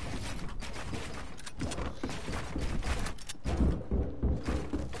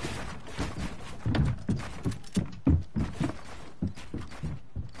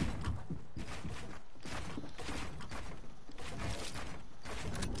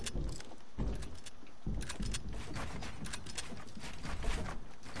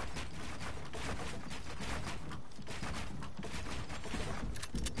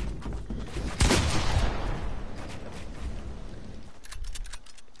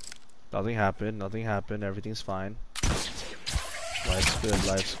 Nothing happened, everything's fine. Life's good,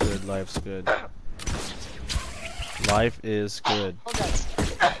 life's good. Life is good. Hold on.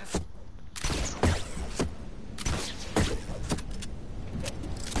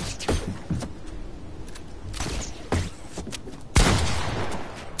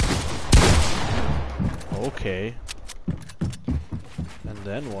 Okay. And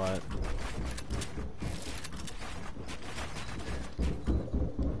then what?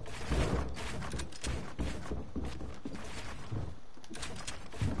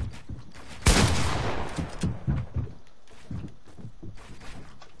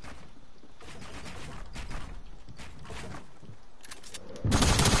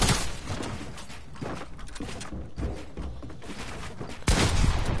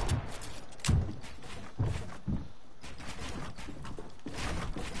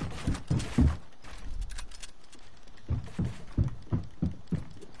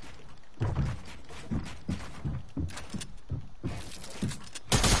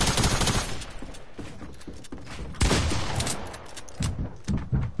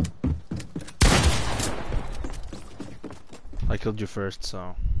 I killed you first,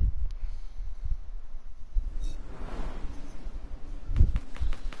 so.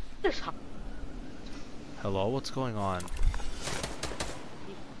 Hello, what's going on?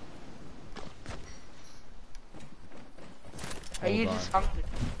 Are you Hold just on. hungry?